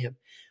avoid him.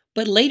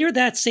 But later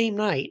that same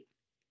night,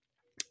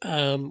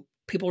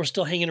 people were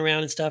still hanging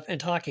around and stuff and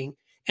talking.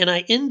 And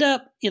I end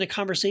up in a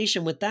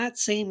conversation with that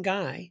same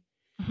guy.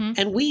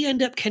 And we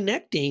end up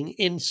connecting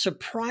in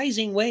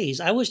surprising ways.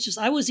 I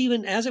was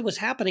even, as it was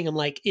happening, I'm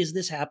like, is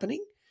this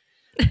happening?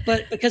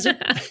 But because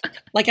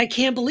like, I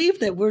can't believe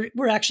that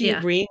we're actually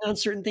agreeing on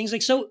certain things.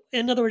 Like, so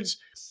in other words,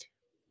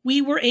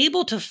 we were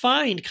able to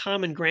find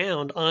common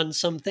ground on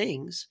some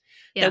things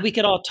that we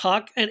could all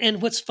talk.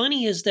 And what's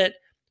funny is that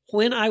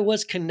when I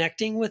was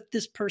connecting with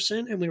this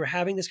person and we were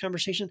having this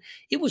conversation,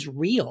 it was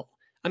real.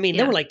 I mean,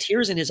 there were like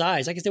tears in his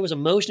eyes. I guess there was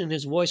emotion in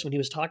his voice when he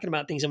was talking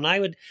about things. And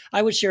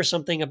I would share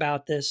something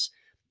about this,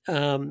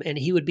 and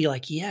he would be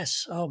like,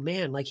 yes, oh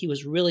man, like he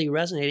was really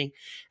resonating.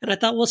 And I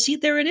thought, well, see,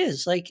 there it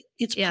is. Like,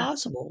 it's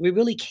possible. We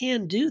really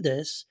can do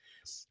this.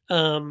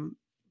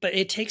 But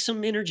it takes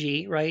some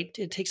energy, right?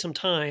 It takes some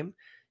time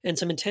and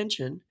some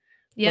intention.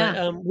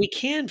 Yeah. But we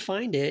can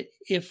find it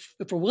if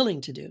we're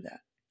willing to do that.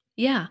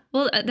 Yeah.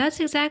 Well, that's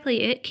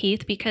exactly it,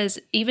 Keith, because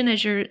even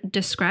as you're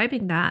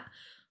describing that,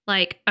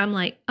 like, I'm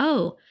like,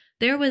 oh,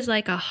 there was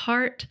like a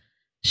heart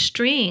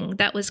string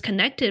that was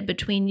connected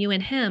between you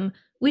and him,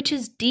 which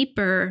is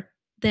deeper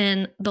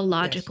than the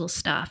logical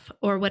stuff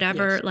or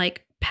whatever,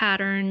 like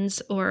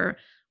patterns or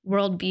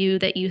worldview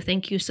that you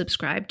think you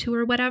subscribe to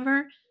or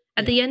whatever.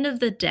 At the end of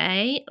the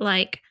day,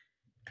 like,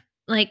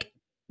 like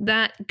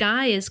that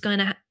guy is going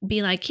to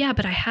be like, yeah,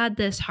 but I had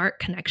this heart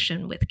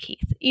connection with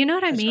Keith. You know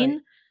what I That's right.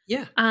 mean?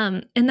 Yeah.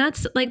 And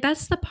that's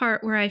the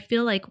part where I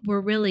feel like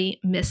we're really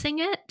missing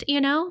it,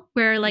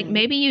 where like Mhm.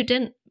 maybe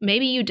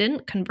you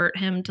didn't convert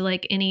him to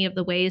like any of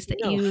the ways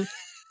that No. you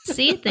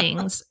see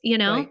things,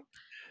 Right.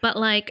 but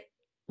like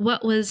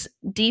what was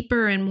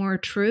deeper and more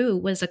true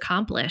was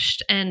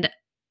accomplished. And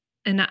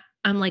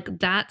I'm like,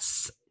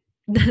 that's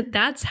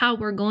how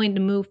we're going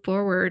to move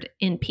forward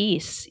in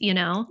peace,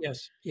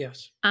 Yes.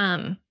 Yes.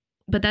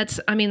 But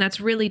that's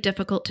really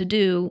difficult to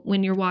do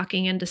when you're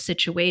walking into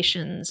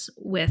situations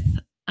with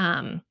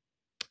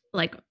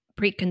like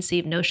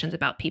preconceived notions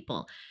about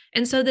people.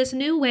 And so this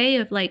new way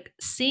of like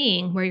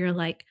seeing where you're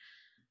like,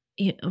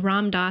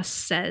 Ram Dass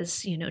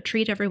says,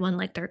 treat everyone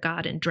like they're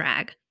God and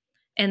drag.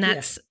 And Yeah.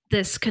 that's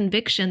this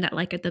conviction that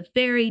like at the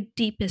very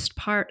deepest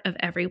part of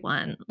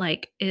everyone,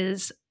 like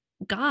is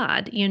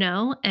God,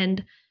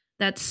 and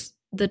that's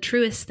the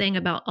truest thing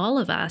about all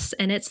of us.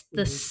 And it's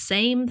the Mhm.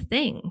 same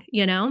thing,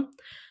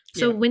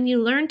 So Yeah. when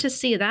you learn to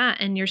see that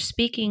and you're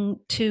speaking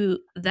to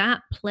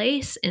that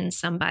place in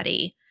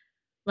somebody,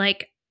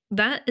 like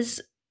that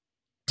is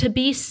to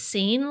be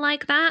seen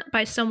like that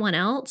by someone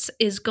else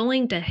is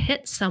going to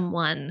hit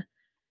someone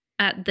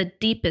at the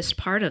deepest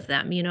part of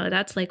them.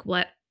 That's like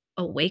what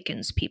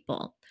awakens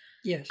people.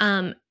 Yes.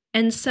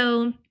 And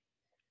so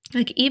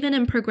like even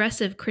in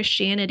progressive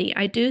Christianity,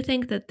 I do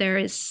think that there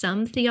is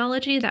some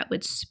theology that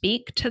would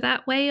speak to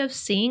that way of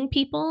seeing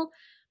people,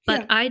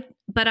 but Yeah.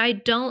 I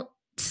don't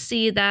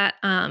see that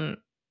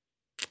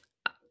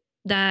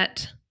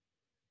that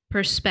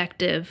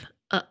perspective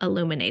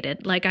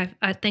illuminated. Like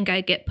I think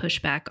I get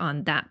pushback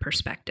on that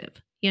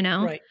perspective,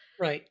 Right.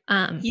 Right.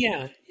 Um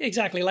Yeah.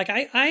 Exactly. Like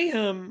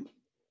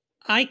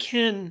I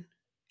can.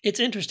 It's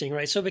interesting,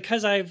 right? So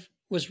because I've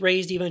was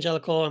raised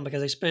evangelical and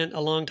because I spent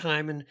a long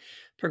time in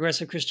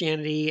progressive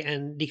Christianity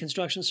and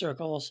deconstruction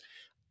circles,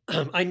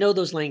 I know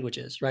those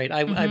languages, right?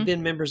 I've mhm,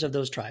 been members of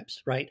those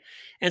tribes, right?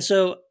 And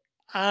so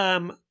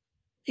um,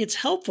 it's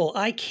helpful.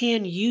 I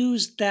can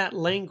use that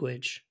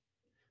language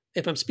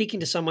if I'm speaking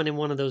to someone in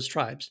one of those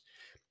tribes.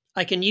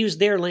 I can use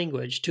their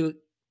language to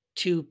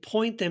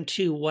point them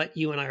to what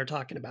you and I are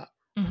talking about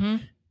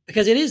mhm,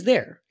 because it is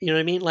there. You know what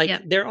I mean? Like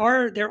yep, there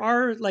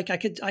are like I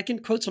can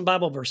quote some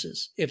Bible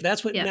verses if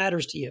that's what yep,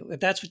 matters to you, if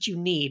that's what you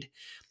need.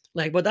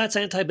 Like, well, that's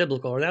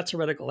anti-biblical or that's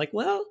heretical. Like,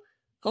 well,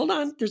 hold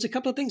on. There's a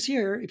couple of things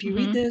here. If you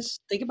read mhm, this,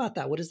 think about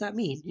that. What does that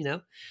mean?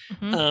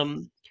 mhm,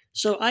 Um,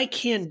 so I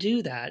can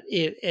do that,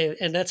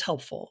 and that's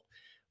helpful.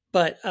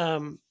 But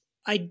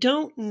I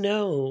don't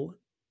know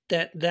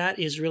that that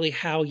is really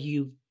how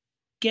you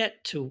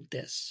get to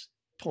this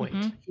point.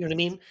 mhm, You know what I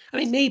mean? I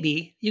mean,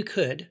 maybe you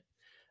could,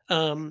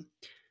 um,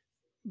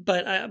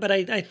 but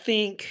I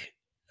think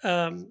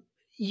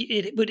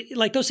it would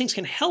like those things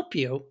can help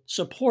you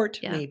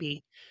support yeah,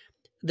 maybe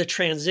the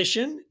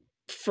transition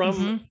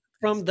from mhm,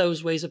 from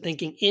those ways of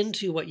thinking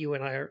into what you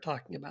and I are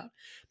talking about.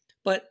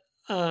 But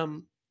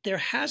there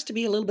has to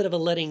be a little bit of a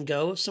letting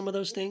go of some of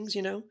those things,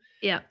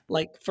 yeah,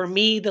 Like for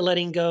me, the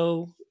letting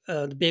go,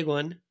 the big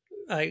one,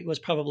 was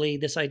probably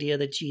this idea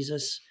that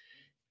Jesus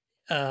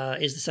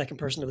is the second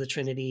person of the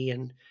Trinity,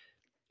 and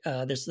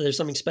there's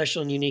something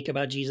special and unique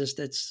about Jesus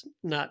that's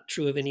not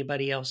true of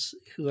anybody else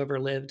who ever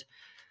lived.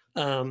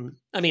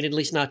 I mean, at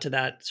least not to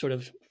that sort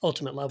of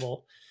ultimate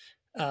level.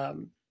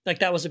 Like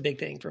that was a big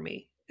thing for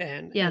me,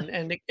 and yeah, and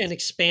and and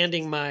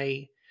expanding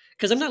my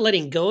because I'm not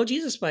letting go of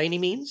Jesus by any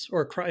means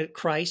or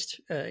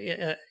Christ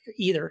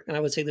either. And I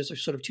would say those are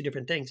sort of two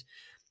different things.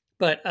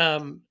 But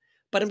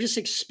but I'm just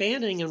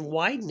expanding and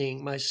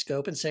widening my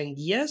scope and saying,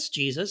 yes,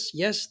 Jesus,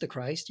 yes, the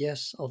Christ,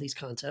 yes, all these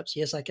concepts.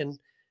 Yes, I can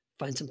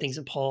find some things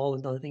in Paul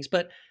and other things,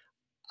 but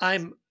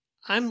I'm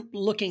I'm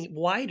looking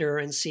wider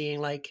and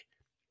seeing like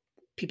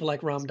people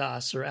like Ram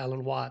Dass or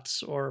Alan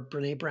Watts or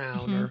Brene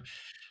Brown mhm, or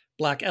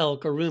Black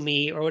Elk or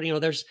Rumi or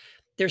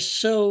there's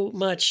so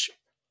much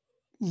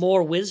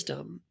more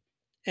wisdom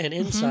and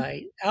mhm,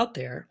 insight out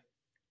there,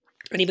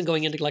 and even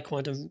going into like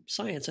quantum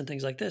science and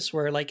things like this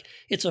where like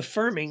it's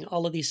affirming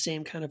all of these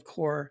same kind of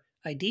core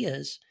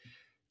ideas.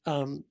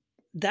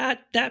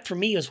 That for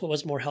me is what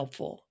was more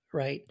helpful,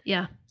 right?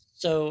 yeah,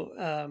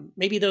 So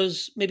maybe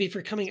if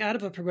you're coming out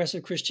of a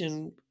progressive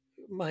Christian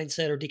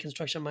mindset or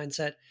deconstruction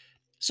mindset,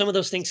 some of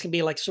those things can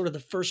be like sort of the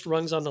first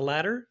rungs on the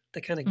ladder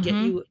that kind of get mhm,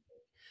 you,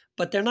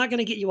 but they're not going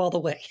to get you all the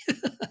way.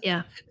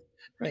 yeah,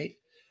 Right.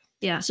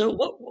 yeah. So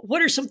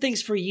what are some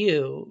things for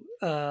you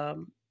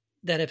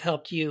that have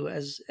helped you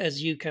as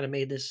you kind of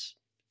made this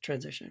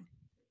transition?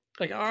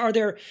 Like, are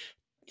there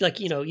like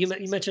you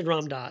mentioned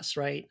Ram Dass,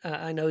 right?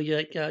 I know you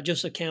like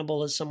Joseph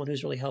Campbell is someone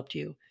who's really helped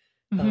you.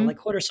 Mhm.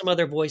 Like, what are some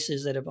other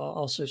voices that have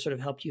also sort of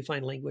helped you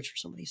find language for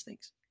some of these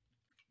things?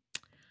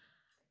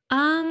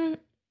 Um,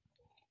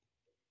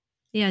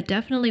 yeah,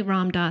 definitely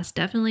Ram Dass,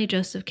 definitely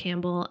Joseph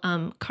Campbell,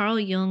 Carl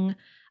Jung.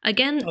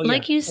 Again, Oh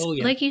yeah, oh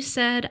yeah, like you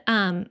said,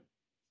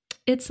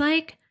 it's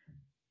like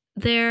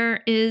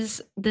there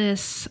is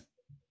this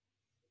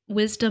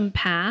wisdom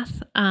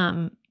path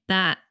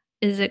that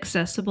is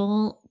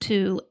accessible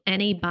to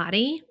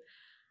anybody.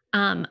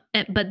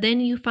 But then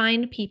you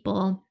find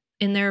people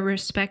in their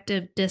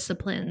respective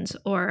disciplines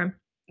or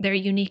their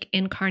unique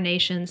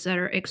incarnations that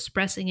are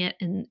expressing it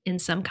in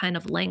some kind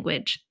of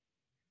language.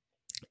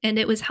 And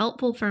it was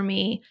helpful for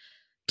me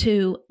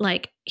to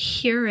like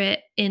hear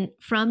it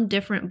from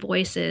different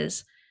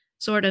voices,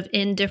 sort of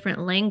in different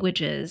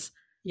languages.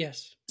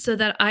 Yes. So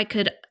that I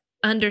could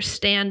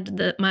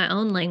understand my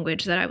own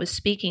language that I was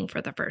speaking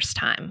for the first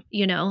time.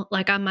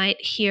 Like I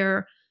might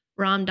hear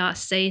Ram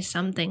Dass say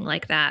something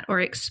like that or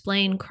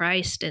explain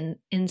Christ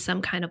in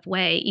some kind of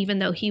way, even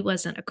though he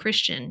wasn't a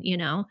Christian.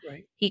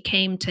 Right. He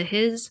came to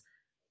his,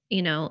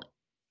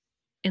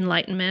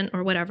 enlightenment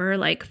or whatever,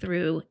 like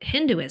through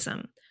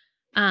Hinduism.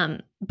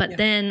 But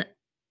then,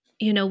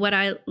 what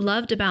I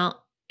loved about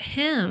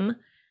him,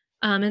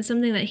 and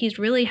something that he's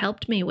really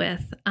helped me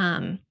with,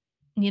 in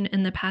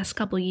the past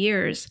couple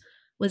years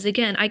was,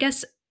 again, I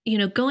guess,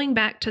 going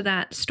back to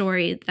that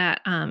story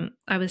that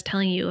I was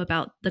telling you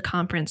about the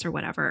conference or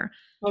whatever,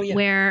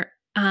 where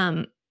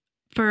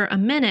for a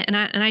minute,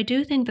 and I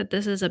do think that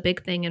this is a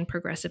big thing in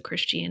progressive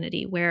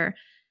Christianity, where,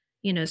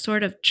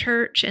 sort of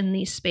church and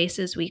these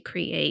spaces we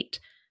create,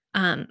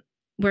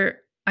 where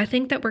I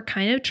think that we're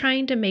kind of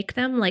trying to make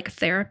them like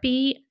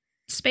therapy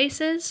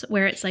spaces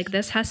where it's like,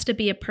 this has to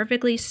be a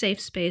perfectly safe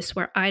space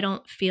where I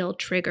don't feel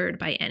triggered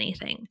by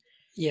anything.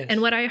 Yes.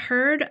 And what I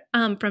heard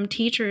from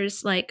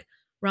teachers like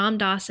Ram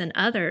Dass and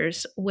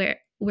others,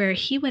 where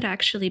he would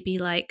actually be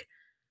like,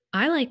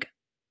 I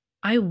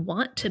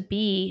want to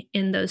be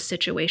in those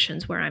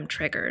situations where I'm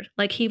triggered.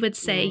 Like he would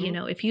say,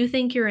 if you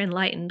think you're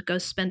enlightened, go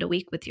spend a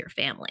week with your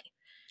family.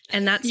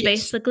 And that's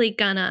basically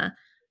gonna,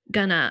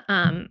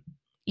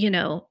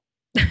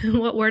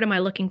 what word am I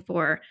looking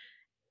for?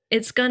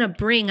 It's going to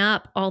bring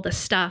up all the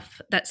stuff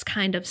that's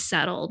kind of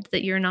settled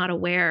that you're not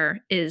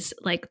aware is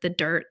like the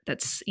dirt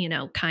that's,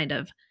 kind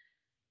of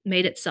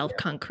made itself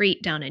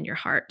concrete down in your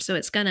heart. So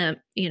it's going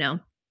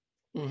to,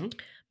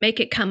 make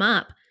it come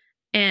up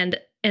and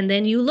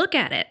then you look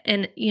at it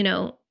and,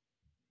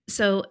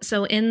 so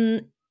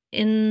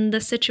in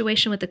the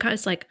situation with the car,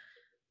 it's like,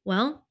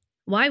 well,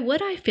 why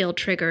would I feel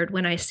triggered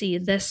when I see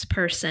this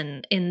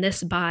person in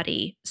this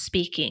body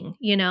speaking?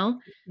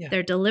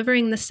 They're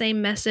delivering the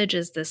same message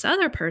as this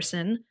other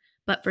person,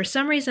 but for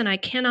some reason I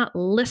cannot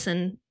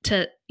listen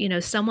to,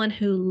 someone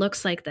who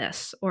looks like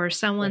this or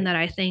someone that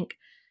I think,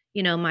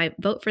 might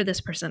vote for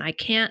this person. I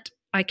can't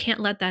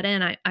let that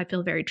in. I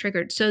feel very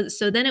triggered. So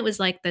then it was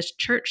like this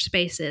church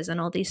spaces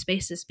and all these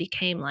spaces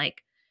became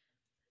like,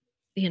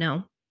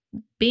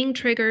 being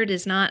triggered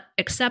is not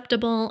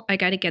acceptable. I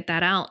got to get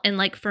that out. And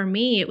like, for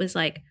me, it was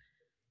like,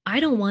 I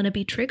don't want to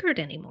be triggered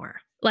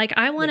anymore. Like,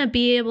 I want to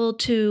be able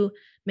to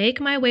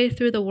make my way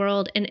through the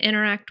world and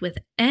interact with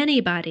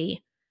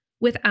anybody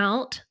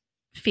without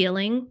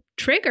feeling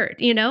triggered.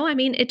 I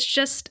mean, it's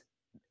just,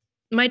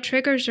 my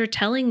triggers are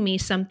telling me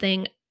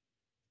something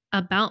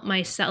about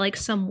myself, like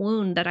some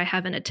wound that I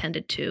haven't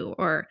attended to,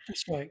 or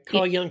that's right.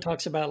 Carl Jung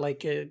talks about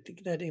like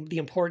the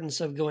importance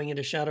of going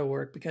into shadow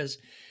work, because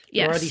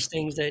there are these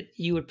things that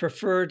you would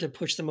prefer to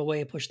push them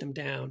away and push them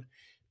down,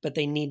 but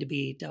they need to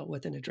be dealt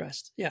with and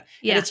addressed. Yeah.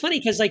 And it's funny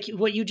because like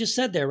what you just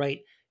said there,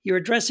 right? You're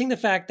addressing the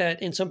fact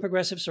that in some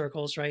progressive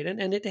circles, right?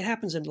 And it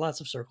happens in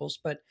lots of circles,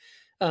 but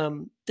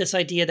this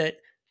idea that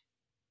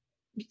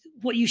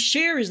what you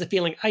share is the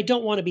feeling, I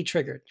don't want to be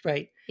triggered,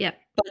 right? Yeah.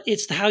 But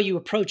it's how you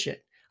approach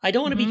it. I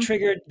don't want to be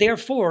triggered.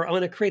 Therefore, I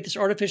want to create this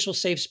artificial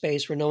safe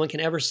space where no one can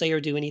ever say or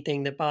do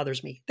anything that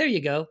bothers me. There you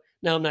go.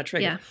 Now I'm not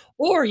triggered. Yeah.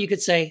 Or you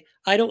could say,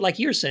 I don't, like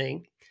you're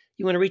saying,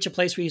 you want to reach a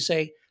place where you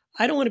say,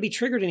 I don't want to be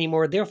triggered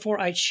anymore. Therefore,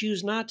 I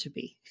choose not to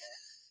be.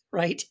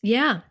 Right?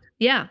 Yeah.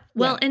 Yeah.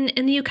 Well,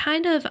 and you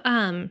kind of,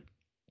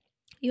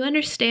 you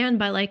understand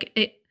by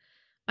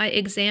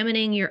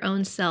examining your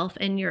own self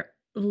and your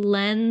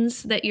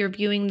lens that you're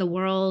viewing the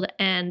world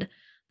and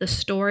the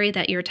story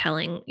that you're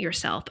telling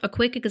yourself. A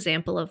quick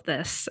example of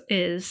this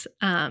is,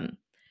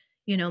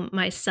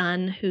 my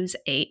son, who's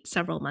 8,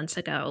 several months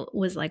ago,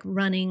 was like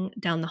running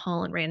down the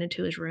hall and ran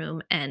into his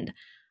room and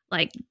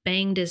like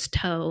banged his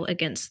toe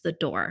against the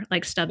door,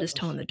 like stubbed his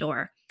toe in the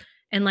door.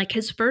 And like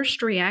his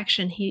first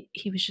reaction, he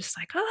was just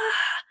like,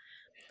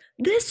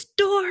 this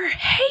door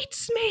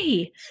hates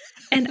me.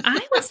 And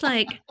I was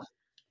like,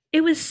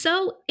 it was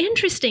so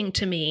interesting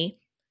to me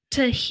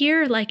to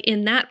hear, like,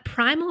 in that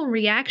primal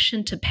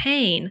reaction to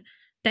pain,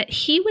 that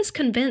he was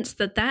convinced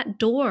that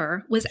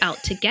door was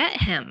out to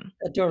get him.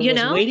 That door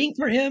was waiting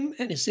for him,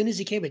 and as soon as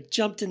he came, it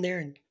jumped in there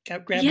and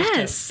grabbed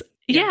his toe.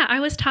 Yeah, I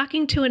was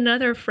talking to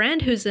another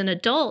friend who's an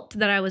adult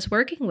that I was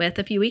working with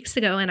a few weeks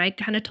ago, and I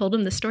kind of told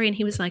him the story, and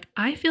he was like,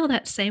 I feel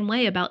that same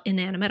way about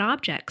inanimate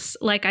objects.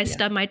 Like, I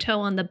stubbed my toe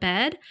on the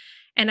bed,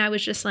 and I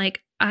was just like,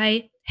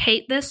 I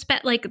hate this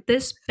bed. Like,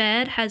 this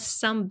bed has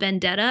some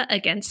vendetta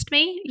against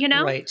me,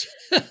 Right.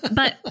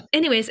 But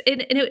anyways,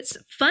 it's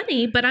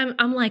funny, but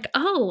I'm like,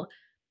 oh,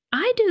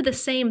 I do the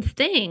same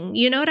thing.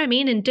 You know what I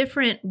mean? In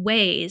different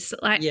ways.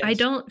 I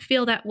don't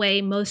feel that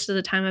way most of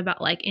the time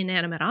about like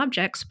inanimate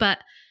objects, but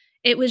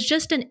it was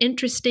just an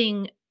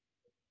interesting,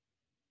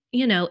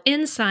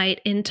 insight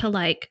into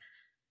like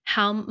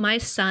how my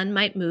son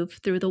might move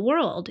through the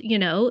world,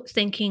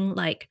 thinking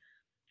like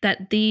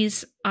that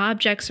these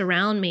objects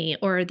around me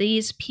or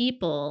these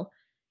people,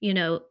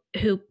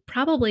 who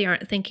probably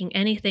aren't thinking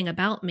anything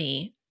about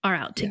me are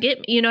out to Yeah. get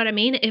me. You know what I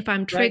mean? If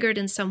I'm Right. triggered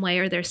in some way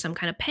or there's some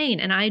kind of pain.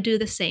 And I do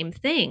the same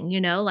thing,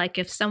 like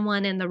if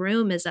someone in the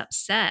room is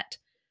upset,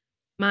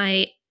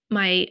 my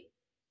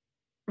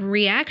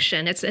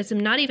reaction, it's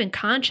not even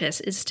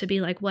conscious, is to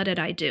be like, what did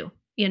I do?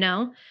 And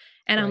I'm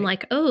Right.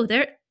 like, oh,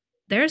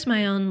 there's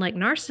my own like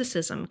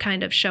narcissism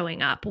kind of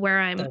showing up, where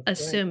I'm That's right.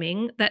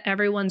 assuming that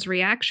everyone's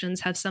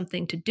reactions have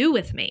something to do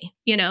with me,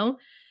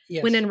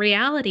 Yes. when in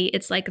reality,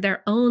 it's like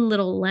their own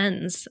little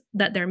lens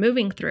that they're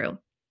moving through.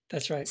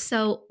 That's right.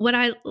 So what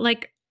I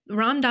like,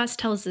 Ram Dass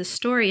tells this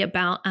story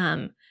about,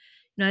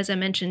 as I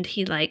mentioned,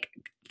 he like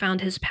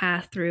found his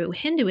path through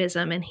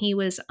Hinduism, and he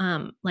was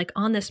like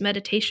on this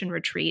meditation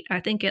retreat. I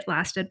think it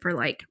lasted for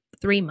like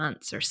 3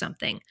 months or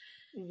something.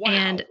 Wow.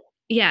 And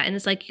yeah, and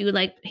it's like he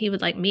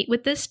would like meet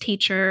with this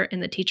teacher,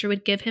 and the teacher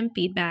would give him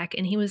feedback,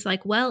 and he was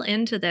like well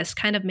into this,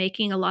 kind of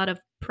making a lot of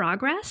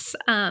progress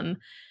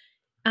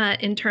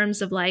in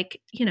terms of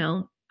like,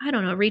 I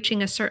don't know,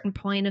 reaching a certain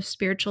point of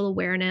spiritual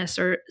awareness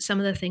or some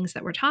of the things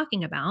that we're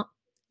talking about.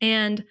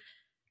 And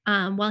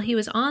while he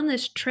was on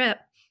this trip,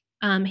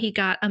 he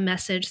got a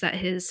message that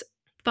his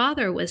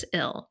father was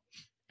ill.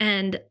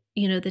 And,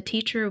 the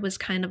teacher was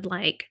kind of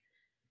like,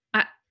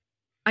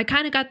 I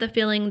kind of got the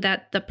feeling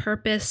that the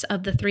purpose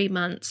of the 3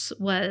 months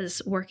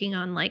was working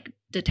on like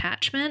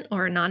detachment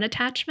or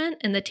non-attachment.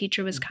 And the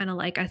teacher was kind of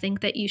like, I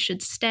think that you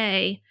should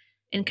stay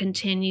and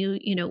continue,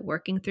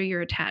 working through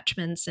your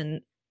attachments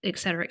and et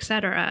cetera, et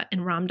cetera.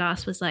 And Ram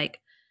Dass was like,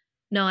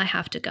 no, I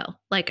have to go.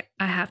 Like,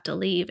 I have to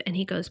leave. And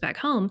he goes back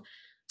home.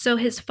 So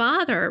his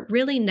father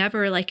really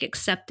never like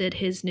accepted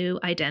his new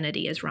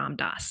identity as Ram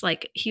Dass.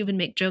 Like, he would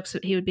make jokes.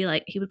 He would be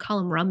like, he would call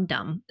him Rum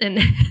Dum and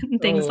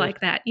things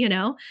like that,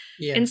 Yeah.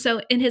 And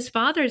so in his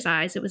father's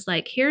eyes, it was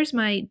like, here's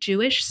my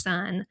Jewish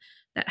son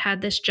that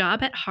had this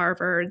job at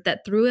Harvard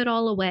that threw it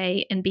all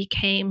away and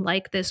became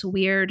like this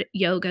weird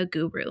yoga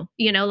guru,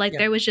 like Yeah.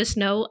 there was just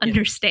no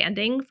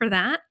understanding for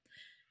that.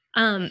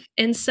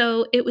 And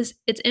so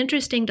it's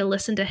interesting to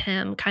listen to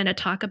him kind of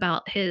talk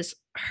about his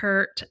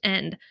hurt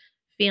and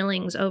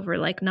feelings over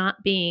like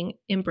not being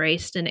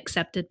embraced and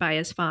accepted by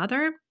his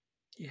father.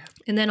 Yeah.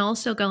 And then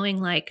also going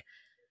like,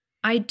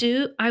 I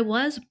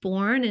was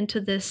born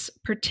into this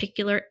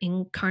particular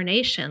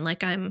incarnation.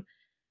 Like, I'm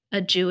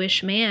a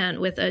Jewish man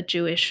with a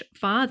Jewish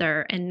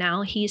father, and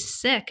now he's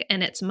sick,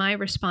 and it's my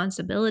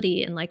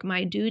responsibility and like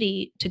my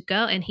duty to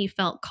go. And he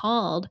felt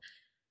called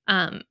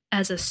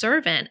as a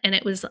servant.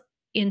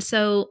 And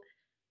so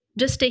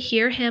just to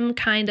hear him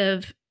kind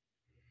of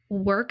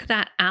work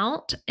that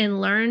out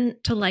and learn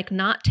to like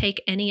not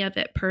take any of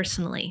it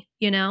personally,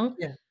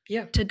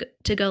 Yeah.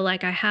 to go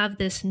like, I have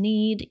this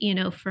need,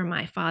 for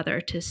my father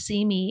to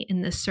see me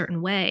in this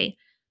certain way,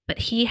 but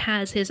he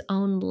has his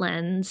own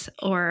lens,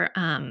 or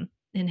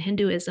in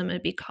Hinduism,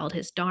 it'd be called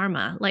his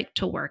dharma, like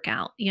to work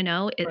out,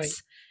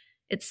 it's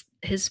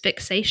his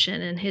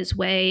fixation and his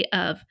way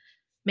of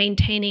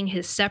maintaining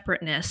his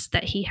separateness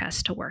that he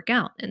has to work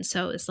out. And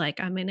so it's like,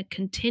 I'm going to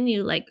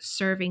continue like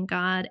serving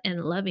God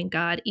and loving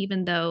God,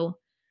 even though,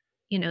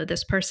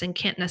 this person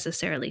can't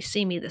necessarily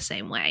see me the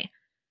same way.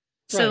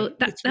 So Right.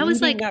 that It's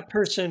was meeting like, that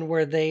person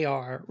where they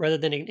are, rather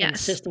than yes,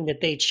 insisting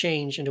that they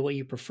change into what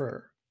you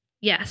prefer.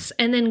 yes.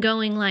 And then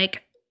going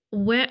like,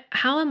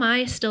 how am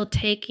I still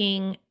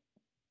taking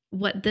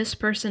what this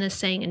person is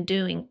saying and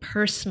doing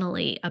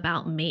personally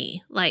about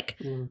me? Like,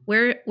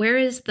 where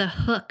is the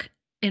hook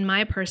in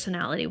my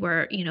personality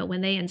where,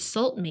 when they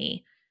insult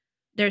me,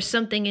 there's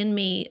something in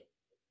me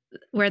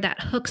where that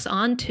hooks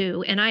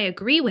onto, and I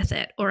agree with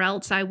it, or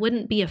else I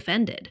wouldn't be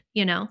offended,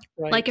 Right.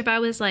 Like if I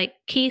was like,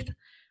 Keith,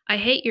 I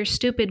hate your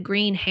stupid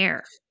green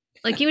hair.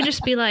 Like, you would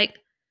just be like,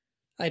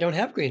 I don't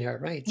have green hair,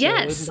 right? So yes,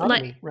 it wouldn't bother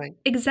like me, right?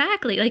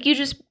 exactly. Like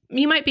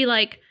you might be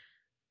like,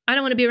 I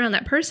don't want to be around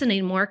that person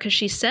anymore because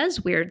she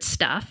says weird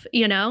stuff,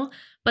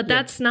 but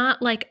that's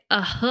not like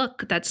a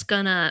hook that's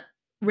gonna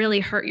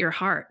really hurt your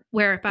heart.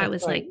 Where if I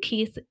was right. like,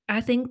 Keith,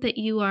 I think that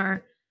you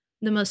are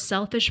the most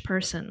selfish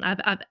person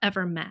I've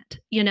ever met.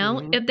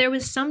 If there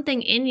was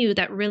something in you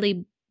that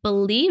really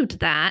believed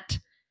that,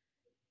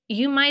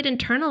 you might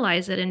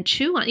internalize it and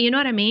chew on, you know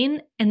what I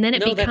mean? And then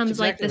it becomes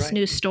like this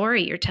new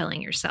story you're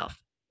telling yourself.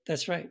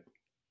 That's right.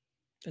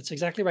 That's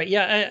exactly right.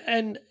 Yeah.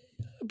 And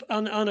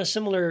on a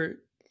similar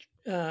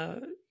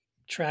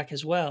track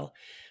as well,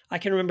 I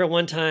can remember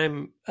one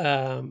time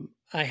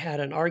I had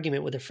an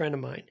argument with a friend of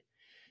mine,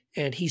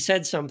 and he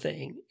said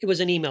something. It was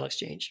an email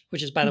exchange,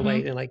 which is, by the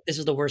way, like, this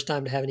is the worst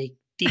time to have any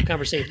deep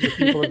conversations with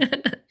people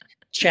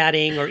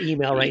chatting or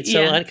email, right?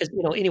 So, because,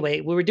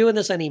 anyway, we were doing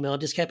this on email,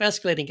 it just kept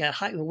escalating,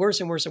 got worse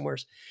and worse and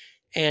worse.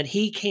 And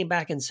he came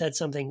back and said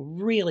something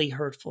really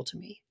hurtful to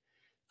me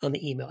on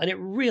the email, and it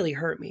really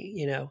hurt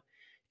me,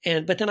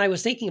 but then I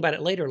was thinking about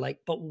it later,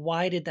 like, but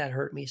why did that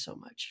hurt me so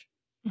much?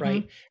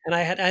 Right. And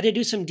I had to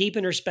do some deep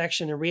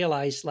introspection and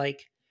realize,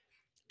 like,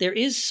 there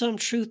is some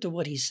truth to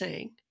what he's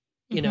saying,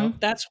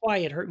 That's why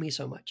it hurt me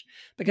so much,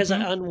 because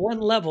Mm-hmm. on one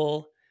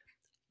level,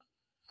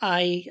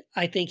 I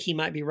think he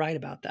might be right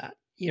about that.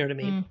 You know what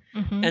I mean?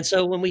 Mm-hmm. And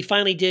so when we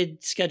finally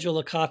did schedule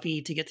a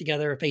coffee to get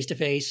together face to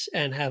face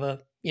and have a,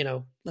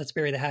 let's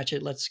bury the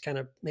hatchet, let's kind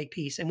of make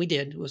peace. And we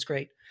did. It was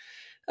great.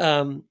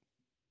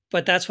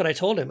 But that's what I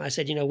told him. I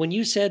said, when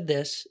you said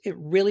this, it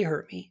really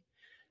hurt me.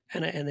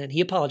 And then he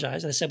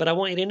apologized. And I said, but I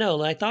want you to know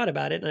that I thought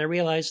about it and I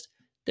realized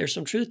there's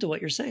some truth to what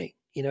you're saying.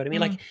 You know what I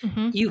mean? Like,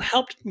 Mm-hmm. you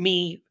helped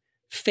me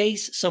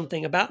face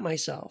something about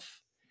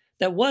myself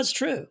that was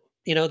true,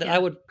 that I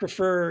would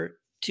prefer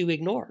to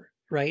ignore.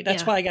 Right.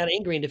 That's why I got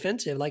angry and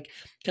defensive. Like,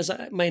 because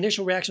my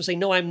initial reaction was saying,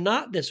 no, I'm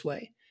not this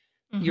way.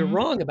 You're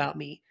wrong about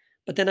me.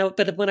 But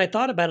but when I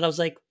thought about it, I was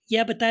like,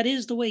 yeah, but that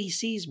is the way he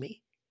sees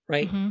me.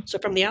 Right. Mm-hmm. So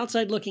from the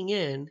outside looking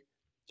in,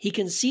 he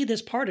can see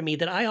this part of me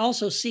that I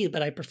also see,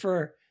 but I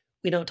prefer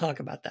we don't talk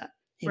about that.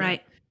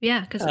 Right.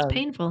 Yeah. Because it's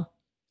painful.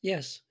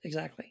 Yes,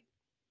 exactly.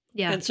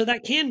 Yeah. And so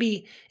that can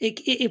be,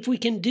 if we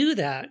can do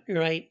that,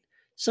 right?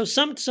 So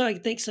I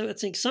think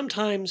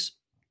sometimes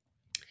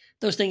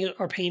those things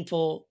are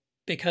painful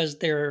because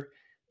they're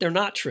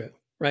not true,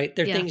 right?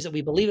 They're things that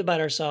we believe about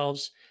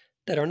ourselves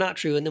that are not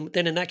true. And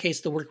then in that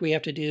case, the work we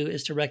have to do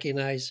is to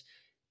recognize,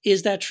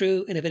 is that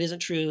true? And if it isn't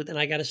true, then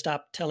I got to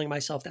stop telling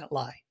myself that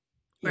lie.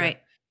 Right.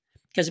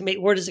 Because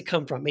where does it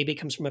come from? Maybe it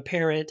comes from a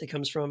parent, it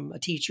comes from a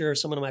teacher or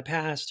someone in my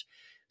past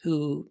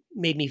who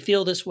made me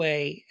feel this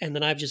way, and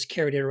then I've just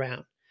carried it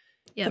around.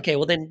 Yep. Okay,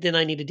 well then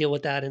I need to deal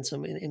with that in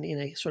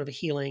a sort of a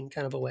healing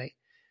kind of a way.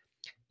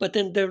 But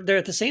then there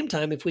at the same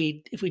time, if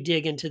we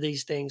dig into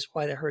these things,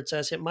 why that hurts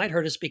us, it might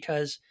hurt us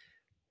because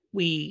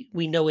we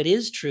know it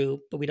is true,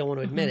 but we don't want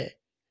to admit it.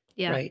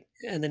 Yeah. Right.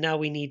 And then now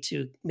we need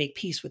to make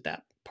peace with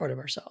that part of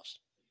ourselves.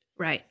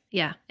 Right.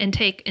 Yeah. And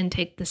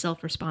take the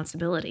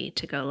self-responsibility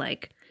to go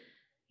like,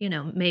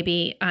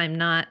 maybe I'm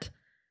not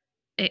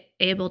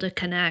able to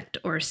connect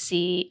or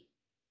see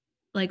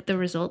like the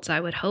results I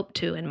would hope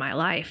to in my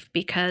life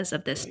because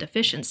of this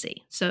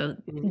deficiency. So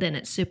then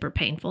it's super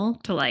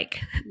painful to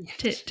like,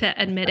 to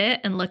admit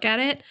it and look at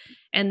it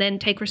and then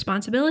take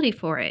responsibility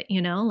for it,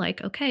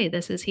 like, okay,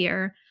 this is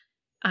here.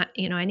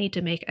 I need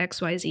to make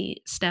XYZ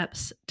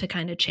steps to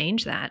kind of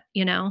change that,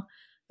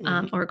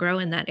 or grow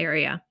in that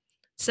area.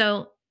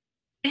 So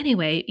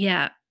anyway,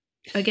 yeah.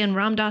 Again,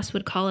 Ram Dass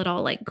would call it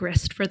all like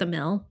grist for the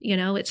mill.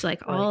 It's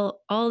like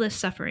all this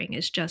suffering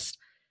is just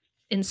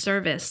in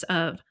service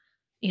of,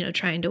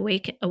 trying to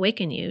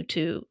awaken you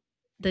to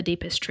the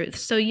deepest truth.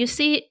 So you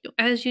see,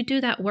 as you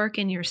do that work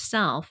in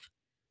yourself,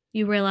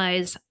 you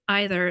realize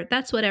either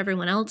that's what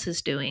everyone else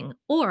is doing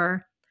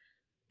or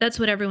that's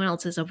what everyone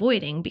else is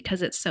avoiding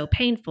because it's so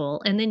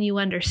painful. And then you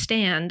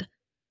understand,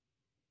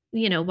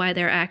 why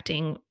they're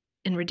acting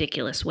in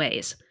ridiculous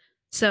ways.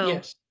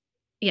 So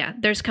yeah,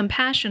 there's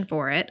compassion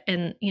for it.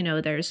 And,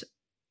 there's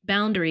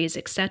boundaries,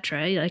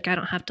 etc. Like, I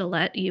don't have to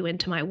let you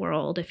into my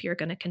world if you're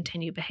going to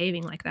continue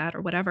behaving like that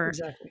or whatever.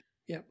 Exactly.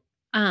 Yeah.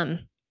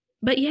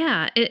 But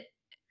yeah,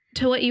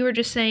 to what you were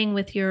just saying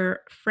with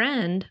your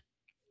friend,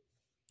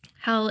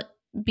 how,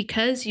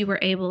 because you were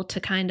able to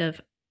kind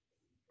of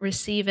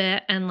receive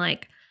it and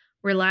like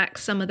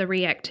relax some of the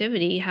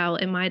reactivity, how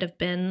it might have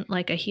been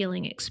like a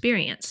healing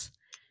experience.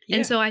 Yeah.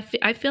 And so I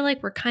feel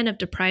like we're kind of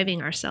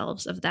depriving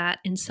ourselves of that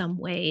in some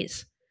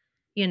ways,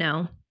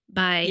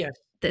 by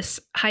this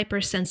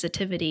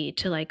hypersensitivity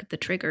to like the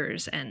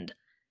triggers and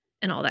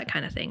all that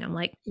kind of thing. I'm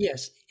like,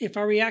 yes, if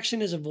our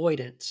reaction is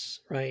avoidance,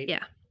 right?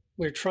 Yeah.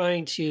 We're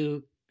trying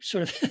to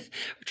sort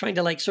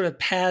of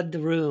pad the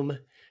room.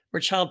 We're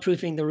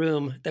childproofing the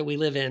room that we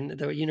live in,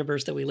 the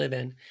universe that we live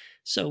in.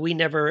 So we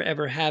never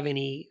ever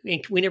we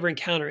never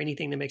encounter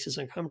anything that makes us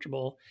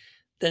uncomfortable.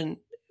 Then,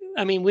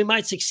 I mean, we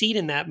might succeed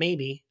in that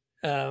maybe.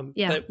 But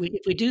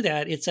if we do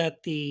that, it's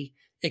at the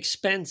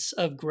expense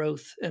of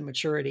growth and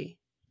maturity.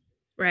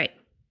 Right.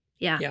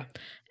 Yeah. Yeah.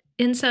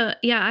 And so,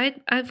 yeah,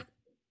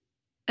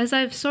 as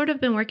I've sort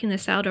of been working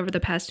this out over the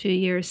past few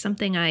years,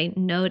 something I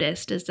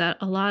noticed is that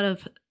a lot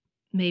of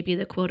maybe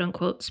the quote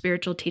unquote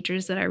spiritual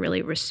teachers that I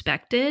really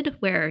respected,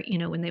 where,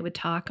 when they would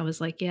talk, I was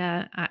like,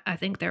 yeah, I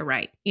think they're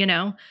right,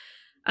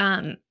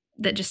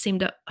 that just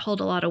seemed to hold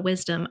a lot of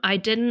wisdom.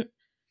 I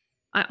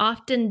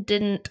often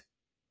didn't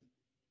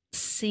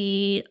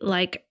see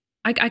like,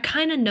 I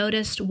kind of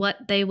noticed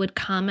what they would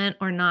comment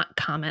or not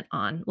comment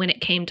on when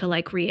it came to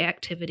like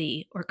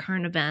reactivity or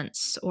current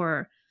events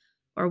or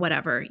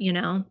whatever,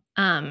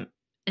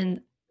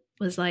 and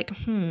was like,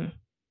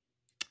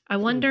 I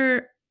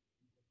wonder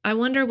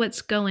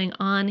what's going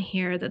on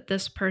here that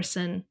this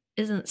person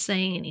isn't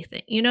saying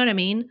anything. You know what I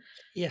mean?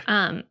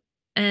 Yeah.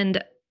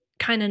 And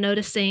kind of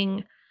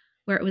noticing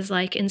where it was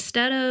like,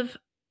 instead of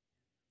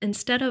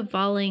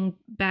volleying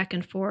back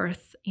and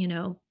forth,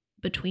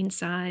 between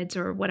sides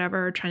or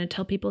whatever, trying to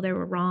tell people they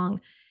were wrong,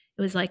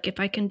 it was like, if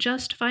I can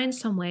just find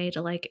some way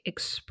to like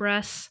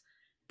express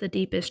the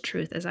deepest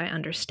truth as I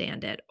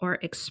understand it, or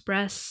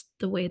express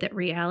the way that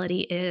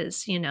reality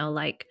is,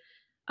 like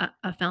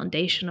a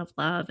foundation of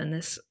love and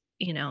this,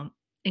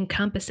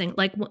 encompassing,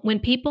 like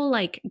when people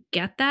like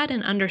get that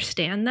and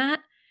understand that,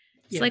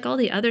 it's like all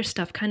the other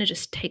stuff kind of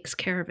just takes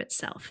care of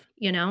itself,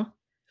 you know?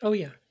 Oh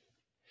yeah.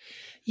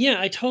 Yeah,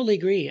 I totally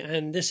agree.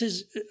 And this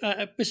is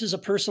a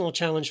personal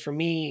challenge for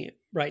me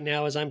right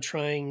now as I'm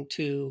trying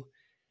to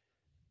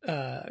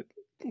uh,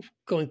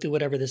 going through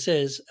whatever this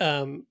is.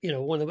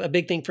 A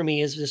big thing for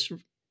me is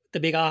the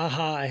big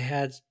aha I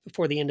had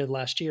before the end of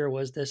last year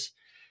was this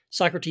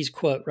Socrates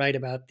quote, right?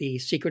 About the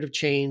secret of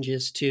change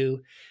is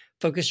to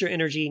focus your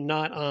energy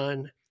not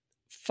on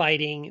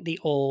fighting the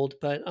old,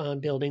 but on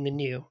building the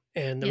new.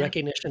 And the Yeah.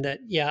 recognition that,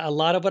 yeah, a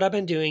lot of what I've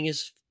been doing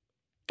is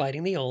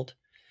fighting the old.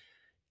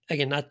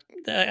 Again, not,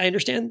 I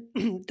understand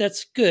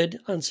that's good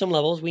on some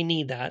levels. We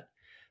need that.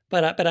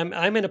 But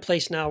I'm in a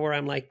place now where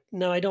I'm like,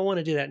 no, I don't want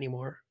to do that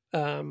anymore.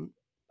 I'm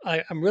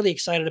really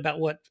excited about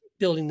what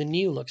building the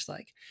new looks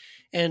like,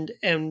 and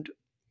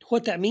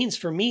what that means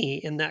for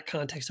me in that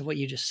context of what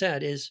you just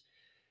said is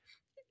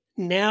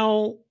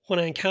now when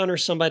I encounter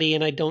somebody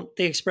and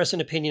they express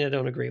an opinion I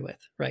don't agree with,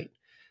 right?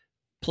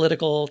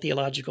 Political,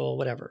 theological,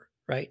 whatever,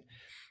 right?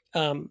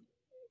 Um,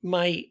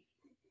 my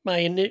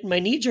my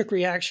knee jerk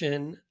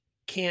reaction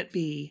can't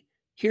be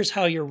here's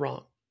how you're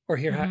wrong or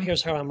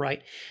here's how I'm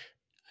right.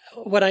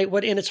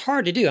 And it's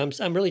hard to do.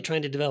 I'm really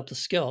trying to develop the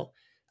skill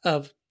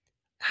of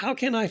how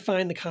can I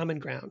find the common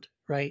ground,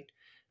 right?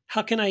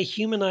 How can I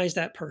humanize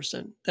that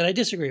person that I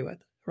disagree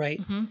with, right?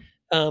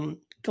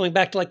 Going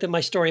back to like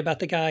my story about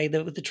the guy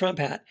with the Trump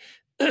hat,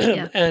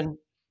 Yeah.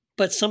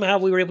 but somehow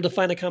we were able to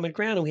find a common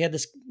ground,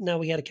 and now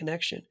we had a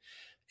connection.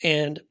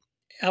 And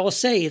I will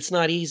say it's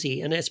not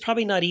easy, and it's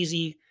probably not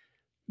easy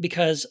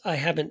because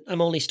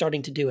I'm only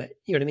starting to do it.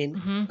 You know what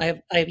I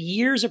mean? I have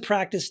years of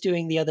practice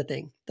doing the other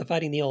thing, the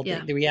fighting the old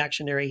thing, the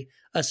reactionary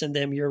us and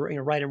them,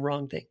 you're right and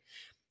wrong thing.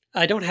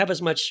 I don't have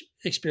as much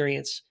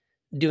experience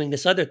doing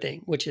this other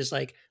thing, which is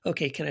like,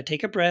 okay, can I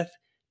take a breath,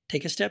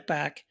 take a step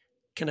back?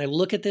 Can I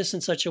look at this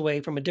in such a way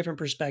from a different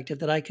perspective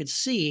that I could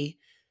see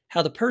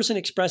how the person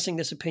expressing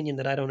this opinion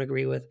that I don't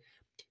agree with,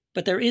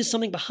 but there is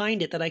something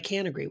behind it that I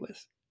can agree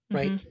with,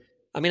 right?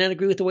 I may not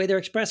agree with the way they're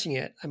expressing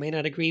it. I may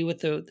not agree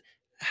with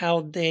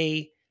how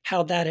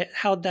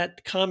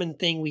that common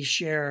thing we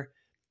share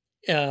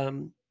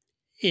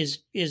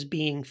is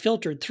being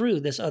filtered through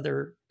this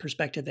other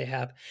perspective they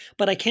have.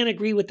 But I can't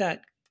agree with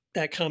that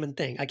common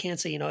thing. I can't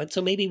say, and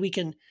so maybe we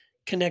can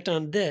connect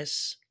on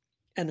this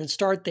and then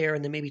start there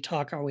and then maybe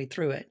talk our way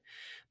through it.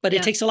 But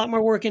it takes a lot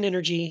more work and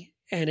energy,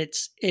 and it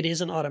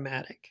isn't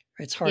automatic.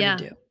 It's hard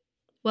to do.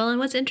 Well, and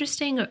what's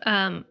interesting,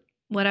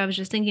 what I was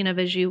just thinking of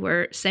as you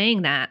were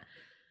saying that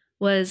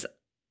was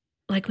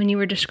like when you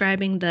were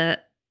describing the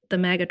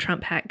MAGA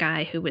Trump hat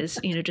guy who was,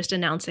 just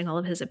announcing all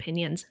of his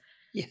opinions.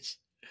 Yes.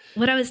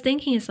 What I was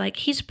thinking is like,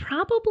 he's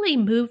probably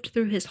moved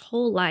through his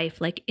whole life,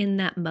 like in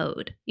that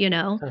mode,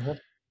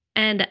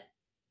 and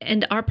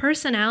our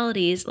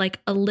personalities like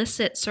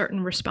elicit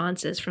certain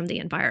responses from the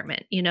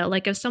environment,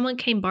 like if someone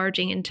came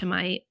barging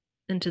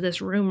into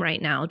this room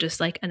right now, just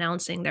like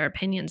announcing their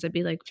opinions, I'd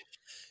be like,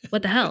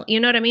 what the hell? You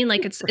know what I mean?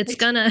 Like it's, it's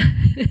gonna,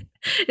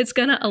 it's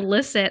gonna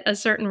elicit a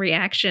certain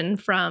reaction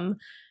from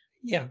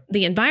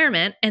the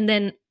environment. And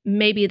then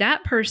maybe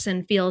that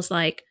person feels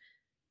like,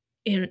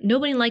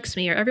 nobody likes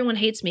me or everyone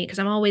hates me because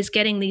I'm always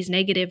getting these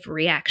negative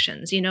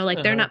reactions,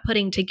 like they're not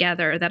putting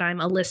together that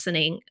I'm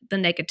eliciting the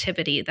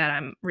negativity that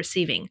I'm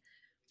receiving.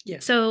 Yeah.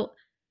 So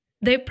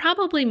they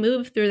probably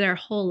moved through their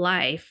whole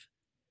life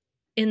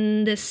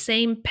in this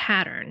same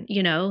pattern,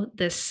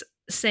 this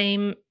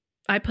same,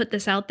 I put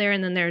this out there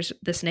and then there's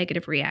this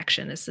negative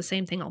reaction. It's the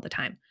same thing all the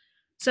time.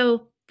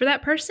 So for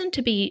that person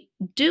to be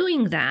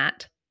doing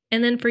that,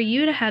 and then for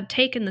you to have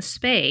taken the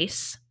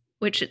space,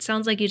 which it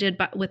sounds like you did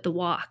with the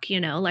walk,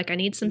 like I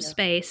need some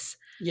space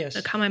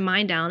to calm my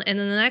mind down. And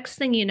then the next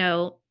thing you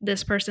know,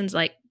 this person's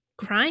like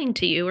crying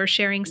to you or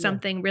sharing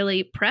something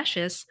really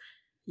precious.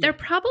 They're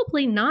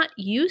probably not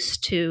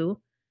used to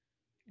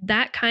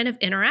that kind of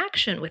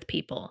interaction with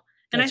people.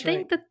 And I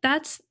think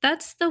that's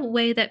the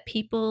way that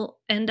people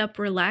end up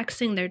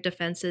relaxing their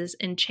defenses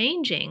and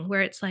changing,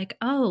 where it's like,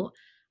 oh,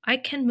 I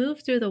can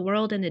move through the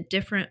world in a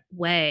different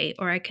way,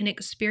 or I can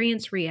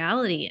experience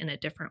reality in a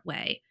different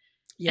way.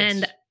 Yes.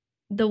 And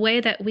the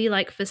way that we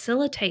like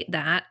facilitate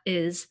that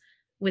is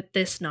with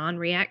this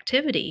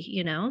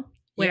non-reactivity,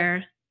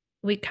 where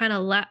we kind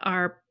of let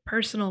our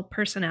personal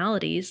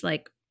personalities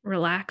like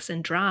relax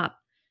and drop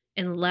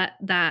and let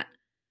that,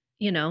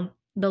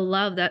 the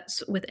love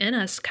that's within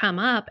us come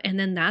up. And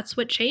then that's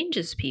what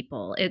changes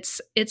people.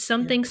 It's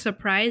something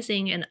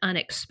surprising and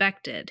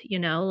unexpected,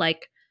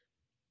 like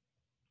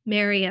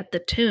Mary at the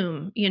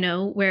tomb,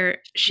 where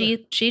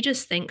she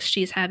just thinks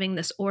she's having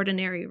this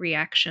ordinary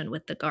reaction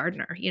with the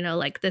gardener,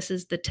 like this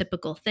is the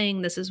typical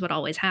thing. This is what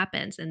always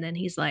happens. And then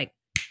he's like,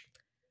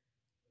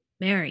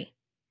 Mary,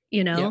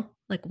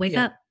 like wake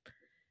up.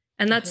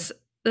 And that's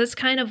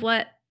kind of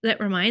what that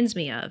reminds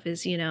me of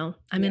is,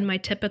 I'm in my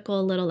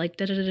typical little like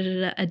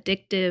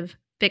addictive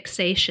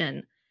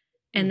fixation.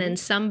 And then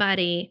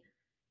somebody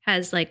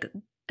has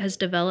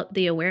developed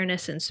the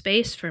awareness and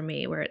space for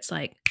me where it's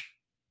like,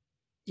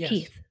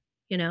 Keith,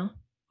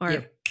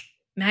 or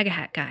MAGA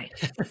hat guy.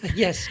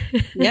 Yes.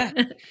 Yeah.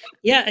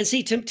 Yeah. And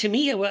see, to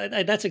me,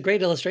 that's a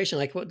great illustration.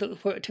 Like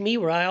to me,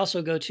 where I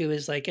also go to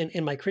is like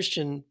in my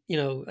Christian,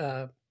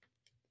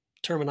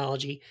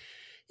 terminology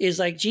is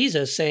like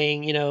Jesus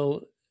saying,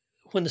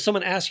 when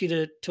someone asks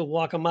you to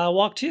walk a mile,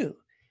 walk two,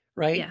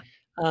 right? Yeah.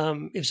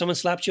 If someone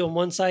slaps you on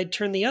one side,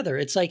 turn the other.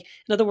 It's like,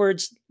 in other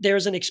words,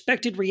 there's an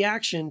expected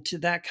reaction to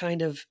that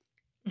kind of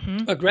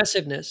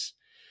aggressiveness.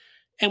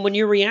 And when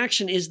your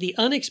reaction is the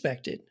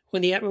unexpected,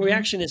 when the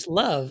reaction is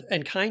love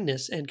and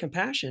kindness and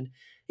compassion,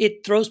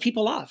 it throws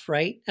people off,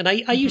 right? And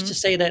I used to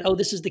say that,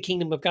 this is the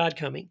kingdom of God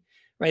coming,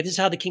 right? This is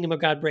how the kingdom of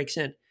God breaks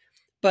in.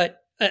 But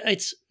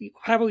it's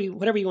whatever you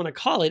want to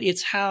call it,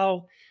 it's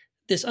how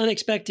this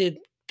unexpected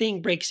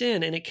thing breaks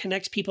in and it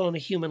connects people on a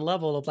human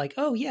level of like,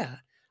 oh yeah,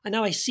 and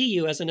now I see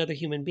you as another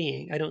human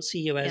being. I don't see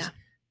you as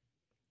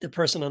the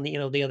person on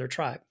the other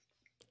tribe.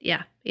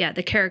 Yeah. Yeah.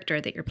 The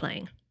character that you're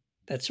playing.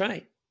 That's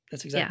right.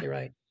 That's exactly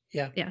right.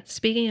 Yeah. Yeah.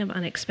 Speaking of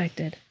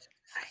unexpected.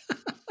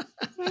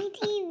 My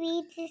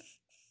TV just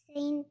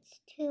changed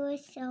to a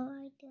show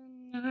I do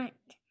not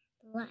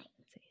like.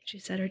 She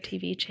said her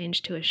TV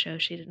changed to a show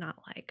she did not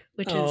like,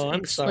 which is I'm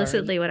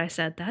explicitly sorry. what I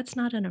said. That's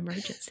not an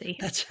emergency.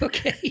 That's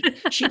okay.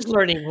 She's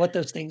learning what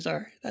those things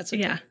are. That's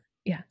okay.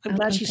 Yeah. I'm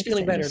glad she's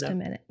feeling better now. Just a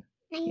minute.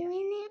 I'm in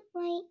it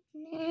right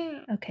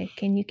now. Okay.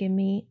 Can you give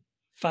me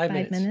 5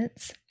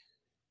 minutes?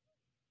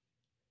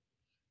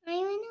 I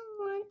want to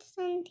watch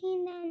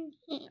something down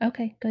here.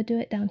 Okay. Go do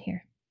it down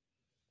here.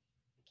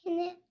 Can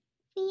it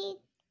be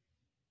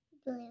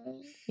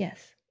blue?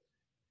 Yes.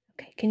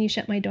 Okay. Can you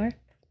shut my door?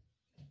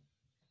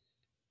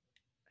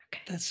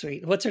 Okay. That's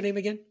sweet. What's her name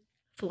again?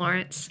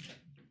 Florence.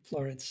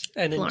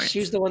 And then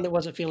she's the one that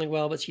wasn't feeling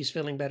well, but she's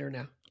feeling better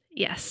now.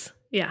 Yes.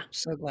 Yeah.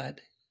 So glad.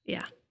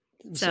 Yeah.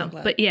 I'm so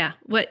glad. But yeah,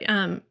 what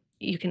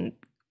you can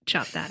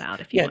chop that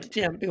out if you want.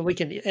 Yeah, we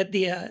can.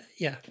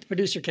 The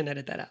producer can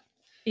edit that out.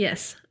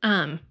 Yes.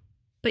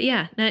 But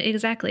yeah, no,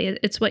 exactly.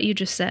 It's what you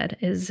just said.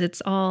 Is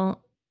it's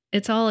all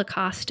a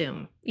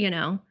costume,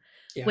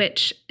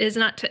 which is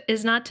not to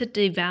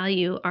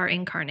devalue our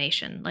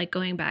incarnation. Like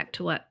going back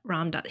to what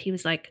Ram, he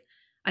was like,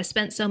 I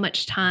spent so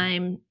much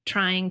time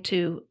trying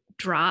to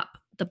drop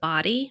the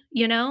body,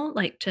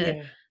 like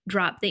to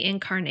drop the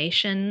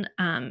incarnation,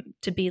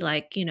 to be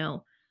like,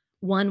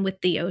 one with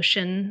the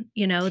ocean,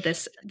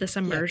 this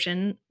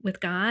immersion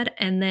with God.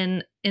 And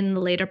then in the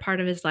later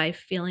part of his life,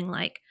 feeling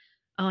like,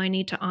 oh, I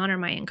need to honor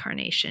my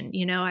incarnation.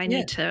 I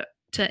need to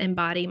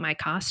embody my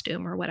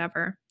costume or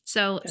whatever.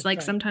 So it's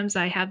like, sometimes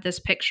I have this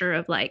picture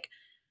of like,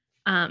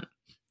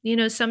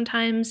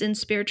 sometimes in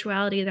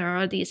spirituality, there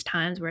are these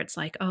times where it's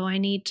like, oh, I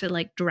need to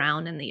like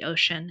drown in the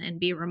ocean and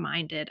be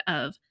reminded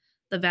of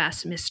the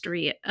vast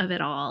mystery of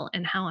it all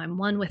and how I'm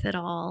one with it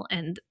all.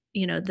 And,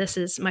 this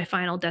is my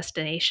final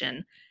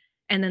destination.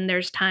 And then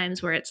there's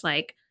times where it's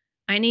like,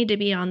 I need to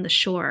be on the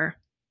shore,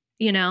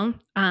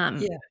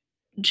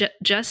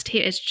 just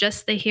here. It's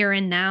just the here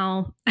and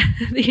now,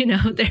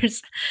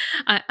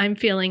 I'm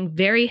feeling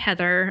very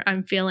Heather.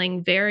 I'm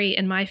feeling very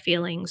in my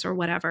feelings or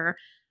whatever.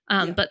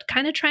 But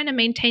kind of trying to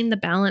maintain the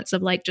balance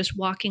of like just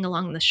walking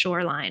along the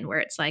shoreline where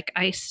it's like,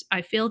 I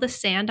feel the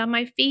sand on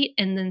my feet.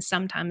 And then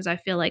sometimes I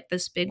feel like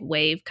this big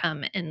wave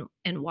come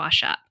and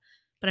wash up,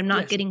 but I'm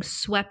not getting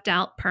swept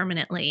out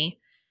permanently.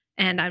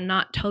 And I'm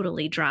not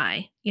totally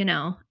dry,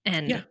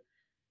 and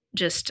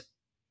just,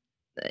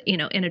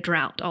 in a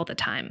drought all the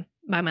time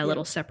by my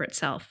little separate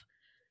self.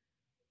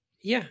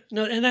 Yeah,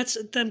 no, and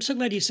I'm so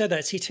glad you said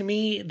that. See, to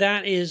me,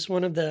 that is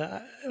one of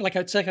the,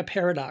 it's like a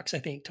paradox, I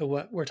think, to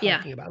what we're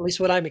talking about, at least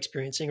what I'm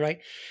experiencing, right?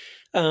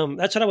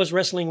 That's what I was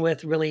wrestling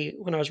with really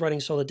when I was writing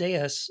Sola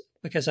Deus,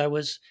 because I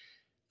was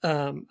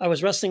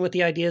wrestling with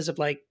the ideas of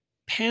like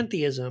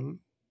pantheism,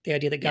 the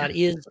idea that God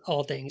is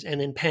all things, and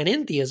then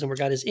panentheism, where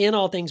God is in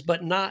all things,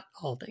 but not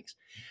all things.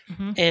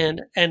 And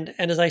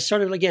as I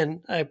started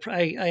again,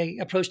 I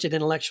approached it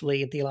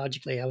intellectually and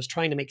theologically. I was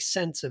trying to make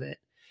sense of it.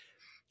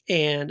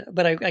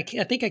 But I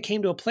think I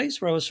came to a place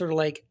where I was sort of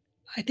like,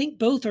 I think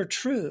both are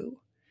true.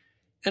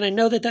 And I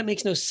know that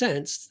makes no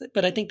sense,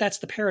 but I think that's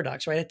the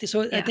paradox, right?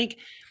 So I think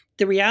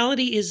the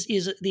reality is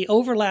the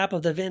overlap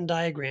of the Venn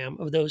diagram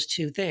of those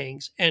two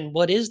things. And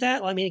what is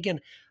that? Well, I mean, again,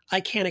 I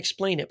can't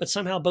explain it, but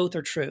somehow both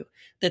are true.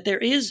 That there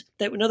is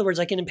that, in other words,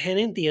 like in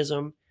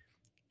panentheism,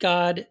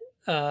 God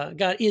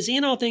is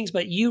in all things,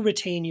 but you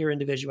retain your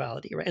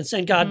individuality, right?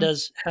 And God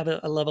does have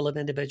a level of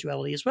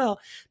individuality as well,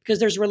 because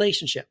there's a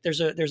relationship. There's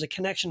a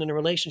connection and a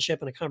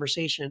relationship and a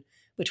conversation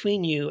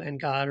between you and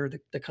God, or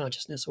the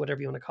consciousness, or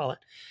whatever you want to call it.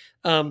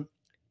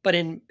 But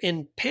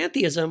in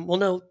pantheism, well,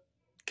 no,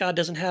 God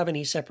doesn't have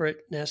any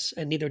separateness,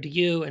 and neither do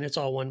you, and it's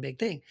all one big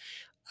thing.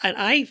 And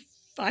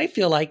I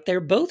feel like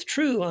they're both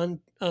true on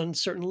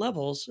certain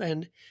levels,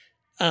 and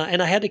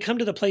I had to come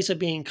to the place of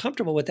being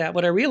comfortable with that.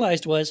 What I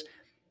realized was,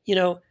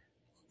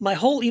 my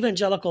whole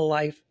evangelical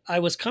life, I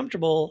was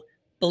comfortable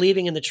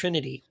believing in the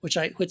Trinity, which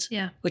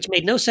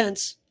made no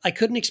sense. I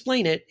couldn't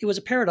explain it. It was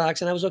a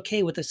paradox, and I was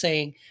okay with the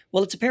saying,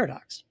 well, it's a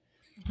paradox.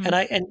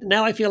 And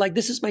now I feel like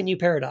this is my new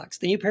paradox.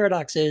 The new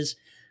paradox is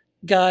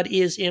God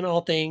is in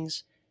all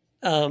things,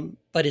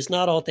 but is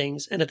not all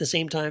things. And at the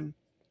same time,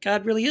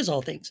 God really is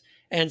all things.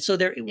 And so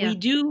there, Yeah.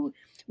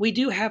 we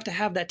do have to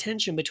have that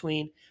tension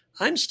between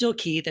I'm still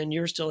Keith and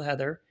you're still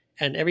Heather,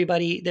 and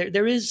everybody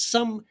there is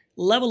some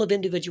level of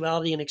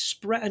individuality and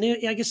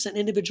I guess an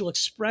individual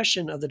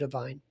expression of the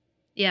divine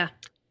Yeah.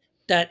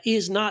 that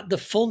is not the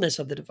fullness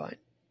of the divine.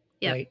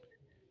 Yep. Right.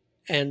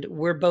 And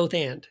we're both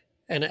and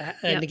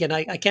Yep. again,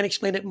 I can't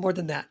explain it more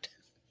than that.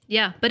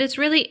 Yeah, but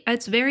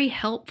it's very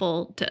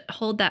helpful to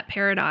hold that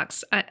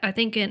paradox. I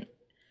think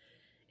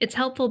it's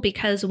helpful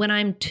because when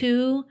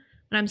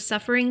I'm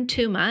suffering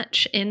too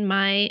much in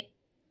my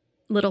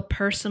little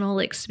personal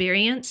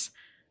experience,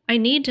 I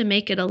need to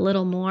make it a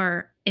little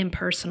more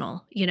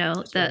impersonal,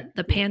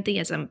 the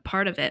pantheism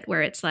part of it,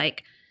 where it's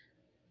like,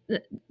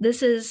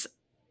 this is,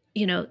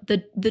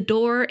 the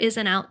door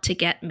isn't out to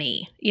get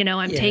me,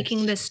 I'm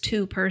taking this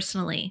too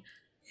personally,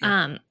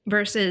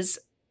 versus,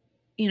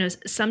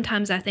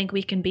 sometimes I think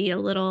we can be a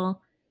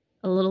little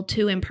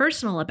too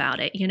impersonal about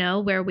it,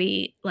 where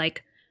we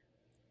like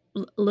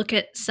look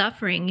at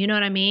suffering, you know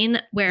what I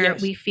mean? Where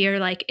we fear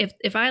like,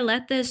 if I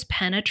let this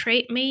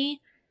penetrate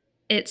me,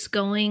 it's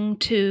going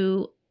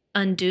to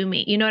undo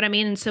me. You know what I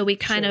mean? And so we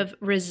kind of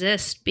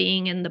resist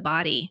being in the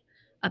body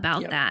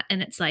about that.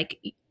 And it's like,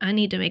 I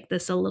need to make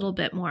this a little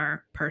bit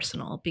more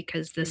personal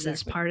because this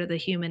is part of the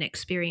human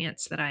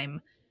experience that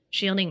I'm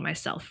shielding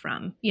myself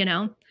from,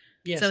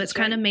 Yes, so it's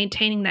kind of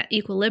maintaining that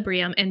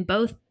equilibrium. And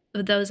both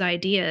of those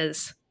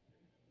ideas,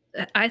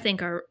 I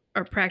think, are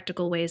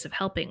practical ways of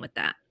helping with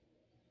that.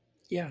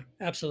 Yeah,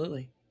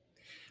 absolutely.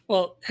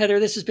 Well, Heather,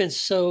 this has been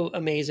so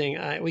amazing.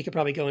 We could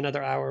probably go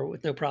another hour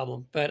with no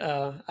problem. But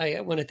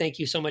I want to thank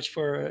you so much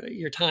for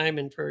your time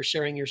and for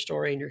sharing your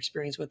story and your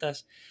experience with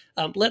us.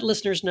 Let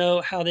listeners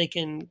know how they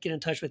can get in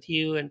touch with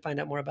you and find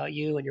out more about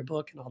you and your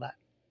book and all that.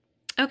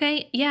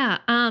 Okay. Yeah.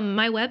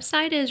 My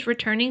website is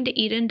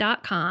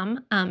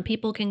returningtoeden.com.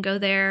 People can go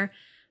there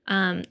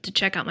to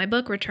check out my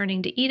book,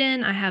 Returning to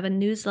Eden. I have a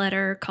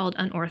newsletter called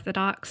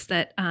Unorthodox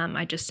that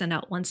I just send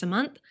out once a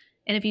month.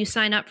 And if you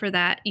sign up for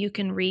that, you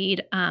can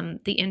read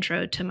the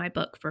intro to my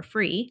book for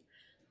free.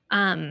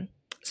 So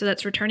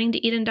that's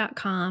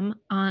returningtoeden.com.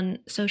 On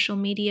social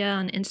media,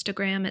 on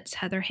Instagram, it's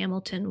Heather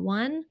Hamilton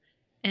 1.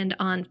 And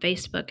on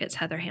Facebook, it's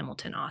Heather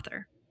Hamilton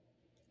Author.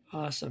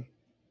 Awesome.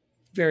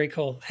 Very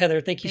cool. Heather,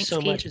 thank you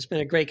so much. Keith. It's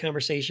been a great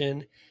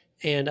conversation.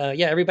 And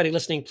everybody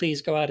listening,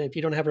 please go out. If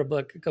you don't have her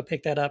book, go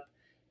pick that up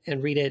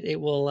and read it.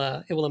 It will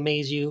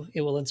amaze you.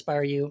 It will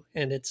inspire you.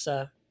 And it's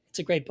a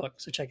great book.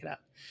 So check it out.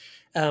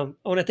 I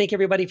want to thank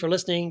everybody for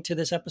listening to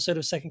this episode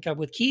of Second Cup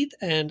with Keith,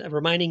 and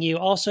reminding you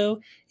also,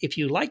 if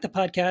you like the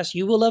podcast,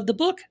 you will love the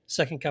book,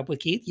 Second Cup with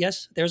Keith.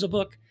 Yes, there's a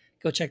book.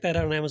 Go check that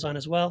out on Amazon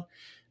as well.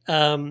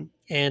 And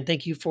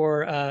thank you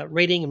for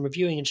rating and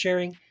reviewing and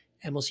sharing.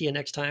 And we'll see you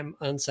next time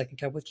on Second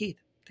Cup with Keith.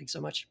 Thanks so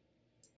much.